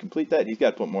quarterback wants to complete that, he's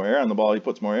got to put more air on the ball. He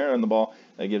puts more air on the ball.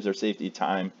 That gives our safety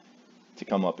time to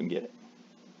come up and get it.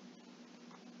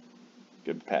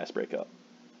 Good pass breakup.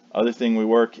 Other thing we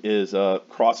work is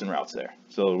crossing routes there.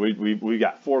 So we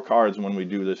got 4 cards when we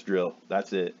do this drill.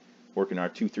 That's it. Working our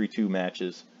 2-3-2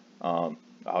 matches out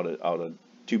of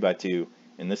 2x2,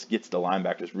 and this gets the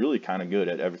linebackers really kind of good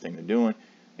at everything they're doing.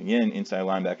 Again, inside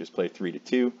linebackers play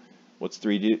 3-2. What's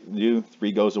 3 do?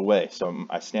 3 goes away. So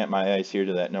I snap my eyes here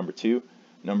to that number 2.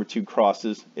 Number 2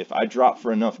 crosses. If I drop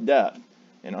for enough depth,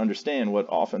 and understand what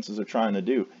offenses are trying to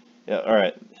do. Yeah, all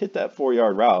right, hit that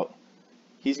 4-yard route.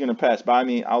 He's going to pass by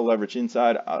me. I'll leverage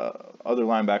inside. Other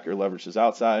linebacker leverages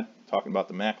outside. Talking about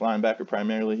the MAC linebacker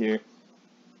primarily here.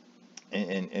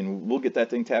 And we'll get that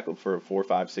thing tackled for a 4,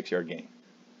 5, 6-yard gain.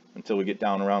 Until we get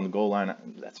down around the goal line,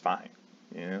 that's fine.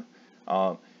 You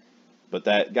know? But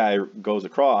that guy goes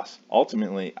across.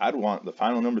 Ultimately, I'd want the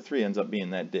final number 3 ends up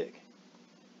being that dig.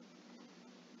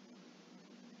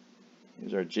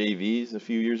 Here's our JVs a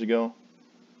few years ago.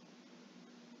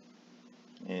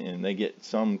 And they get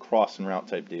some crossing route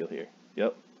type deal here.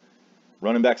 Yep.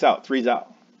 Running back's out. 3's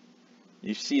out.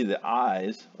 You see the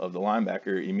eyes of the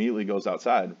linebacker immediately goes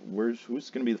outside.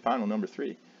 Who's going to be the final number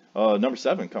 3? Number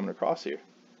 7 coming across here.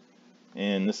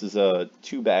 And this is a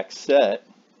 2-back set.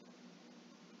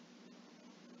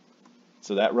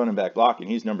 So that running back blocking,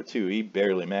 he's number 2. He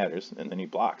barely matters. And then he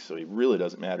blocks, so he really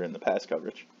doesn't matter in the pass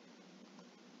coverage.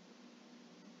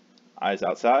 Eyes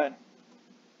outside.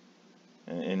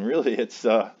 And really, it's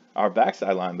our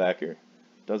backside linebacker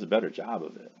does a better job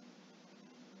of it.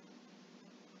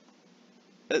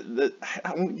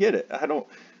 I don't get it. I don't.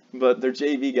 But they're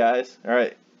JV guys. All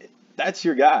right, that's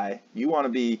your guy. You want to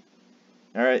be.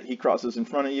 All right, he crosses in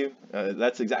front of you.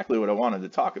 That's exactly what I wanted to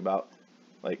talk about.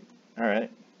 Like, all right,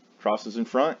 crosses in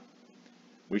front.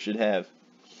 We should have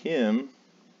him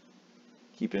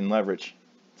keeping leverage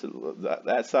to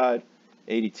that side.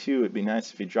 82, it'd be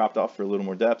nice if he dropped off for a little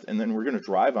more depth, and then we're going to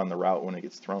drive on the route when it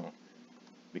gets thrown.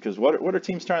 Because what are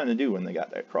teams trying to do when they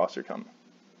got that crosser coming?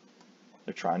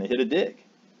 They're trying to hit a dig.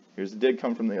 Here's the dig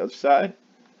come from the other side.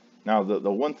 Now,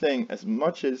 the one thing, as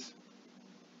much as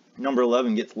number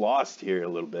 11 gets lost here a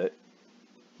little bit,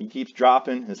 he keeps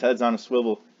dropping, his head's on a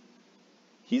swivel.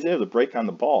 He's able to break on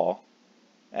the ball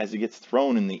as it gets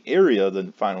thrown in the area of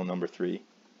the final number 3.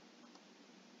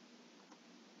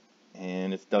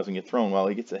 And it doesn't get thrown while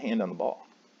he gets a hand on the ball.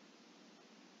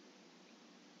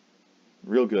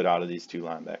 Real good out of these 2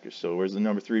 linebackers. So where's the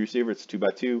number 3 receiver? It's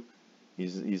 2x2.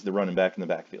 He's the running back in the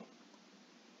backfield.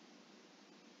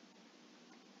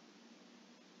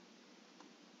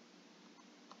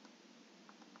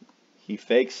 He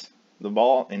fakes the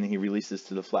ball and he releases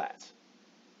to the flats.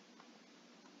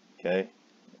 Okay.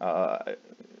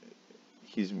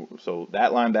 So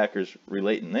that linebacker's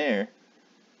relating there.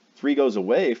 3 goes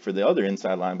away for the other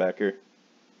inside linebacker.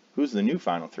 Who's the new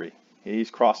final 3? He's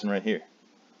crossing right here.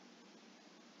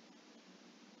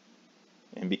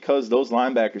 And because those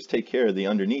linebackers take care of the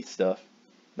underneath stuff,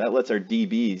 that lets our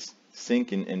DBs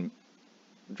sink and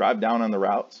drive down on the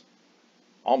routes,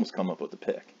 almost come up with the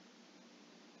pick.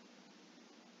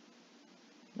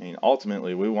 I mean,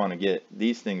 ultimately, we want to get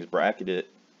these things bracketed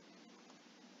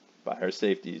by our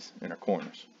safeties and our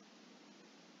corners.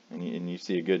 And you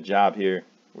see a good job here.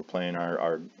 We're playing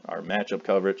our matchup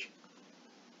coverage.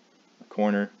 The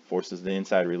corner forces the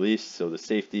inside release, so the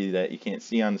safety that you can't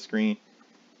see on the screen,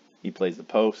 he plays the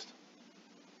post.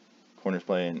 Corner's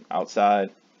playing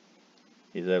outside.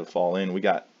 He's able to fall in. We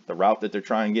got the route that they're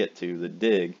trying to get to, the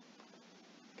dig,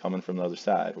 coming from the other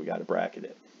side. We got to bracket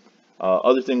it.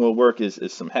 Other thing will work is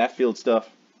some half field stuff.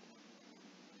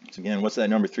 So again, what's that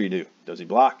number 3 do? Does he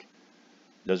block?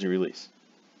 Does he release?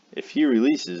 If he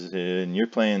releases and you're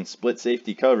playing split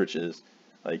safety coverages,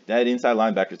 like that inside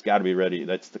linebacker's got to be ready.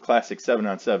 That's the classic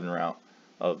 7-on-7 route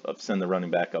of send the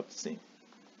running back up the seam.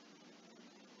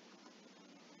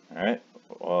 All right.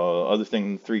 Other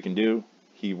thing 3 can do,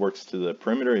 he works to the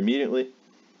perimeter immediately.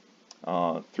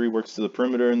 3 works to the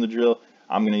perimeter in the drill.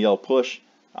 I'm going to yell push.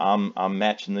 I'm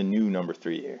matching the new number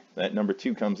 3 here. That number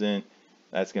 2 comes in.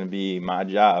 That's going to be my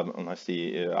job. Unless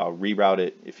I'll reroute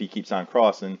it. If he keeps on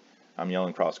crossing, I'm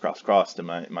yelling cross, cross, cross to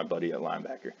my buddy at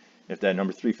linebacker. If that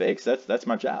number 3 fakes, that's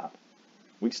my job.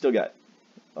 We still got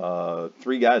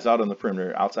 3 guys out on the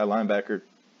perimeter, outside linebacker,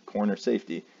 corner,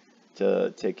 safety,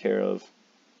 to take care of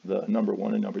the number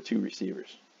 1 and number 2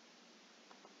 receivers.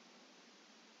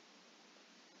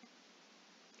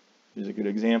 Here's a good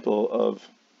example of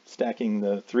stacking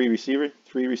the 3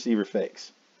 receiver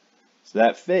fakes. So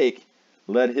that fake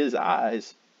led his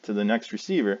eyes to the next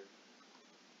receiver,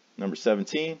 number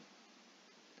 17.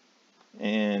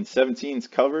 And 17's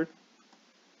covered.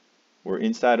 We're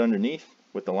inside underneath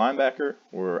with the linebacker.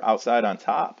 We're outside on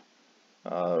top.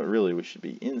 Really, we should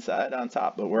be inside on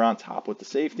top, but we're on top with the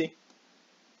safety.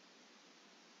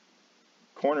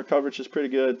 Corner coverage is pretty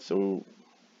good, so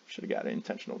should have got an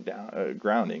intentional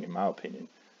grounding, in my opinion.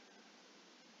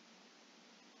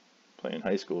 Playing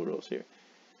high school rules here.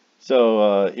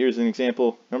 So here's an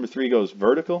example. Number 3 goes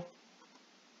vertical.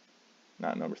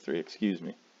 Not number 3, excuse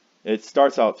me. It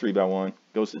starts out 3-by-1,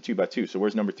 goes to 2-by-2. So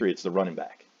where's number 3? It's the running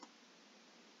back.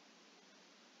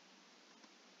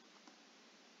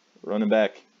 running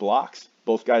back blocks,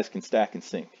 both guys can stack and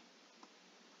sink.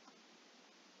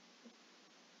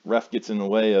 Ref gets in the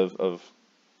way of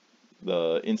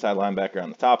the inside linebacker on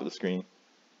the top of the screen,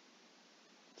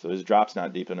 so his drop's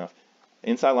not deep enough.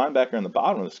 Inside linebacker on the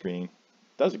bottom of the screen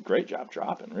does a great job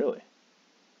dropping, really.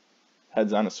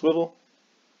 Head's on a swivel.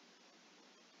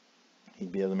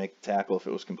 He'd be able to make the tackle if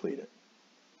it was completed.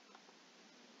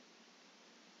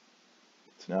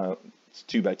 So now it's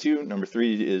 2 by 2. Number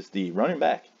 3 is the running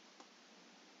back.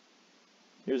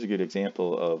 Here's a good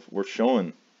example of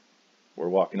we're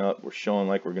walking up, we're showing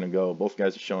like we're going to go. Both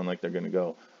guys are showing like they're going to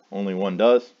go. Only one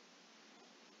does.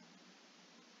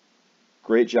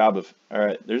 Great job of, all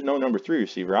right, there's no number 3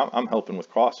 receiver. I'm helping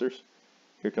with crossers.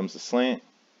 Here comes the slant.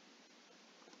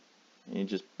 And he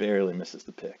just barely misses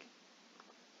the pick.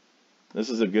 This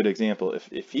is a good example.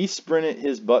 If he sprinted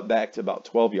his butt back to about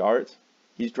 12 yards,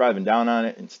 he's driving down on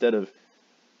it. Instead of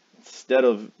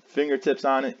fingertips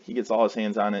on it, he gets all his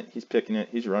hands on it. He's picking it.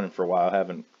 He's running for a while,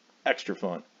 having extra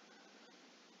fun.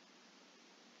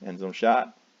 End zone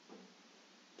shot.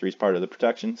 3's part of the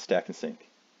protection. Stack and sink.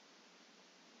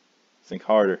 Sink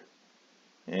harder.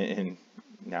 And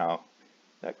now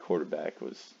that quarterback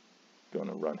was going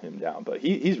to run him down. But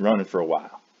he's running for a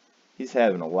while. He's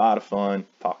having a lot of fun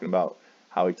talking about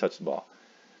how he touched the ball.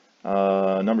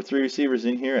 Number 3 receivers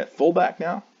in here at fullback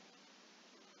now.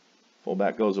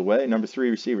 Fullback goes away. Number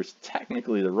 3 receiver is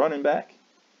technically the running back.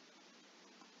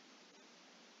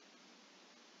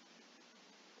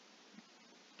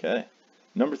 Okay.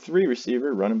 Number 3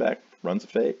 receiver, running back, runs a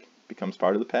fake, becomes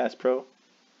part of the pass pro.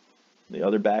 The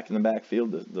other back in the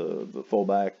backfield, the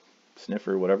fullback,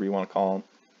 sniffer, whatever you want to call him,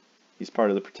 he's part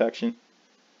of the protection.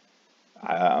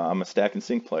 I'm a stack and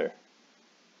sink player.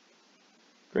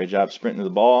 Great job sprinting to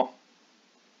the ball,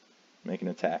 making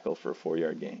a tackle for a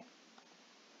 4-yard gain.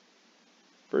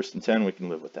 1st and 10, we can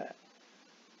live with that.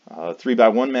 3 by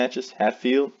 1 matches, half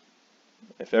field.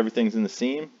 If everything's in the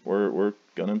seam, we're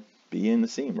gonna be in the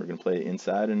seam. We're gonna play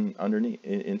inside and underneath.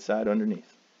 Inside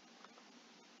underneath.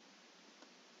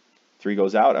 3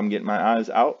 goes out. I'm getting my eyes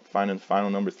out, finding the final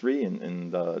number 3,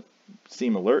 and the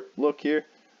seam alert look here.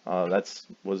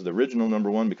 Was the original number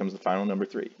 1 becomes the final number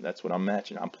 3. That's what I'm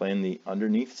matching. I'm playing the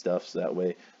underneath stuff, so that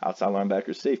way outside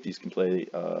linebackers, safeties can play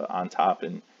on top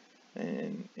and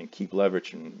keep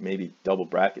leverage and maybe double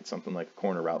bracket something like a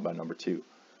corner route by number 2.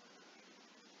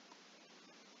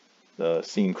 The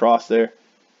seam cross there.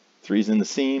 3's in the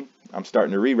seam. I'm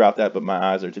starting to reroute that, but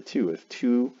my eyes are to 2. If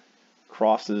 2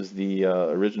 crosses the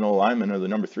original alignment of the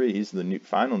number 3, he's the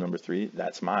final number 3.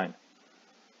 That's mine.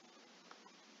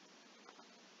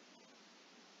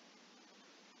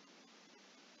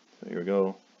 So here we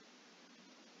go.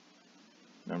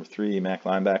 Number 3, Mac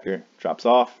linebacker, drops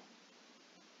off,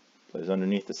 plays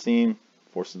underneath the seam,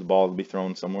 forces the ball to be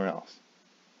thrown somewhere else.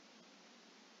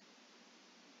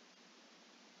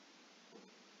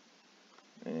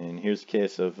 And here's the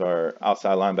case of our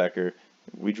outside linebacker.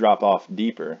 We drop off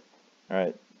deeper. All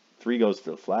right, 3 goes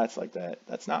to the flats like that.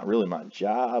 That's not really my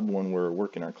job when we're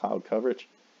working our cloud coverage.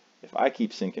 If I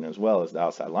keep sinking as well as the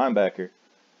outside linebacker,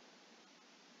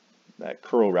 that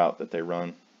curl route that they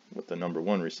run with the number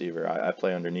 1 receiver, I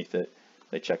play underneath it.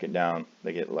 They check it down.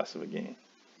 They get less of a gain.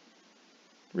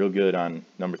 Real good on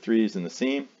number 3s in the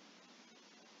seam.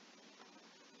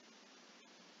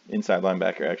 Inside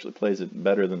linebacker actually plays it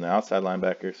better than the outside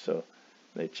linebacker, so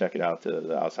they check it out to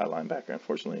the outside linebacker.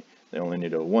 Unfortunately, they only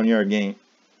need a 1-yard gain.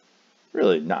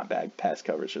 Really not bad pass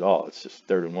coverage at all. It's just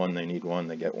 3rd and 1. They need 1.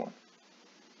 They get 1.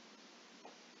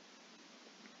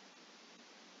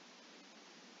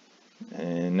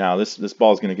 And now this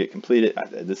ball is going to get completed.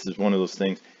 This is one of those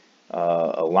things.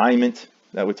 Alignment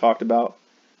that we talked about.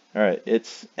 All right,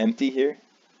 it's empty here.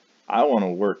 I want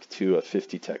to work to a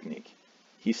 50 technique.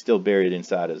 He's still buried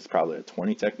inside as probably a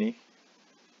 20 technique.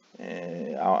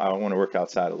 And I want to work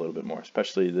outside a little bit more,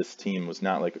 especially this team was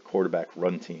not like a quarterback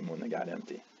run team when they got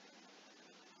empty.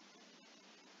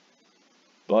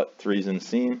 But 3's in the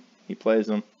seam. He plays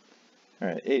them. All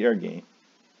right, 8-yard gain.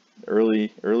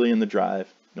 Early in the drive,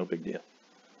 no big deal.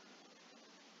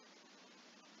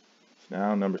 So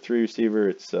now number 3 receiver,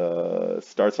 it's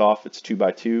starts off, it's 2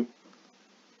 by 2.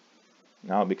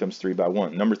 Now it becomes 3 by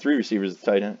 1. Number 3 receiver is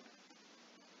the tight end.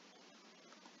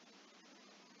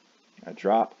 I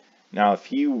drop. Now if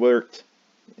he worked,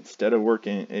 instead of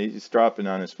working, he's dropping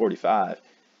on his 45,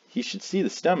 he should see the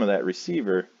stem of that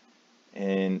receiver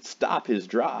and stop his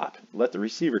drop, let the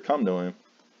receiver come to him,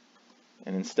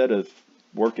 and instead of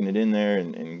working it in there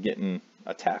and getting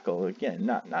a tackle, again,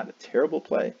 not a terrible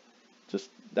play, just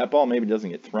that ball maybe doesn't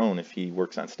get thrown if he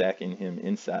works on stacking him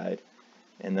inside.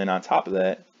 And then on top of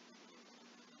that,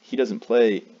 he doesn't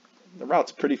play the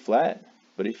route's pretty flat,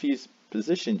 but if he's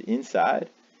positioned inside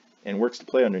and works to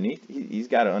play underneath, he's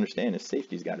got to understand his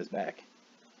safety's got his back.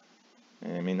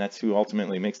 And I mean, that's who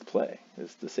ultimately makes the play,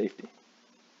 is the safety.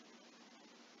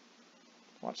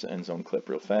 Watch the end zone clip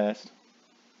real fast.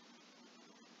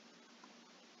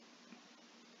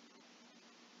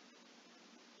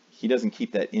 He doesn't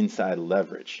keep that inside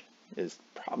leverage, is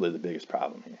probably the biggest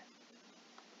problem here.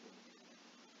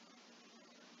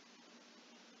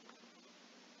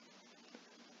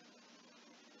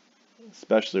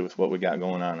 Especially with what we got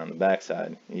going on the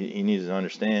backside. He needs to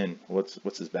understand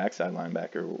what's his backside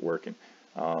linebacker working.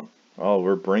 Oh,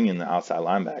 we're bringing the outside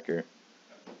linebacker,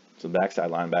 so the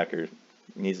backside linebacker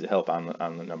needs to help on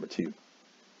the number 2.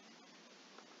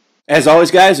 As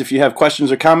always, guys, if you have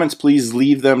questions or comments, please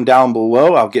leave them down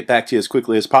below. I'll get back to you as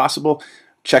quickly as possible.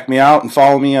 Check me out and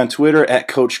follow me on Twitter at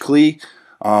Coach Klee.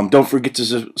 Don't forget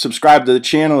to subscribe to the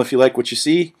channel if you like what you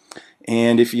see.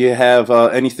 And if you have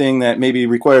anything that maybe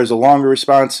requires a longer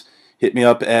response, hit me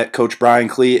up at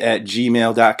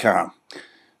coachbrienklee@gmail.com.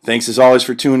 Thanks as always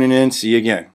for tuning in. See you again.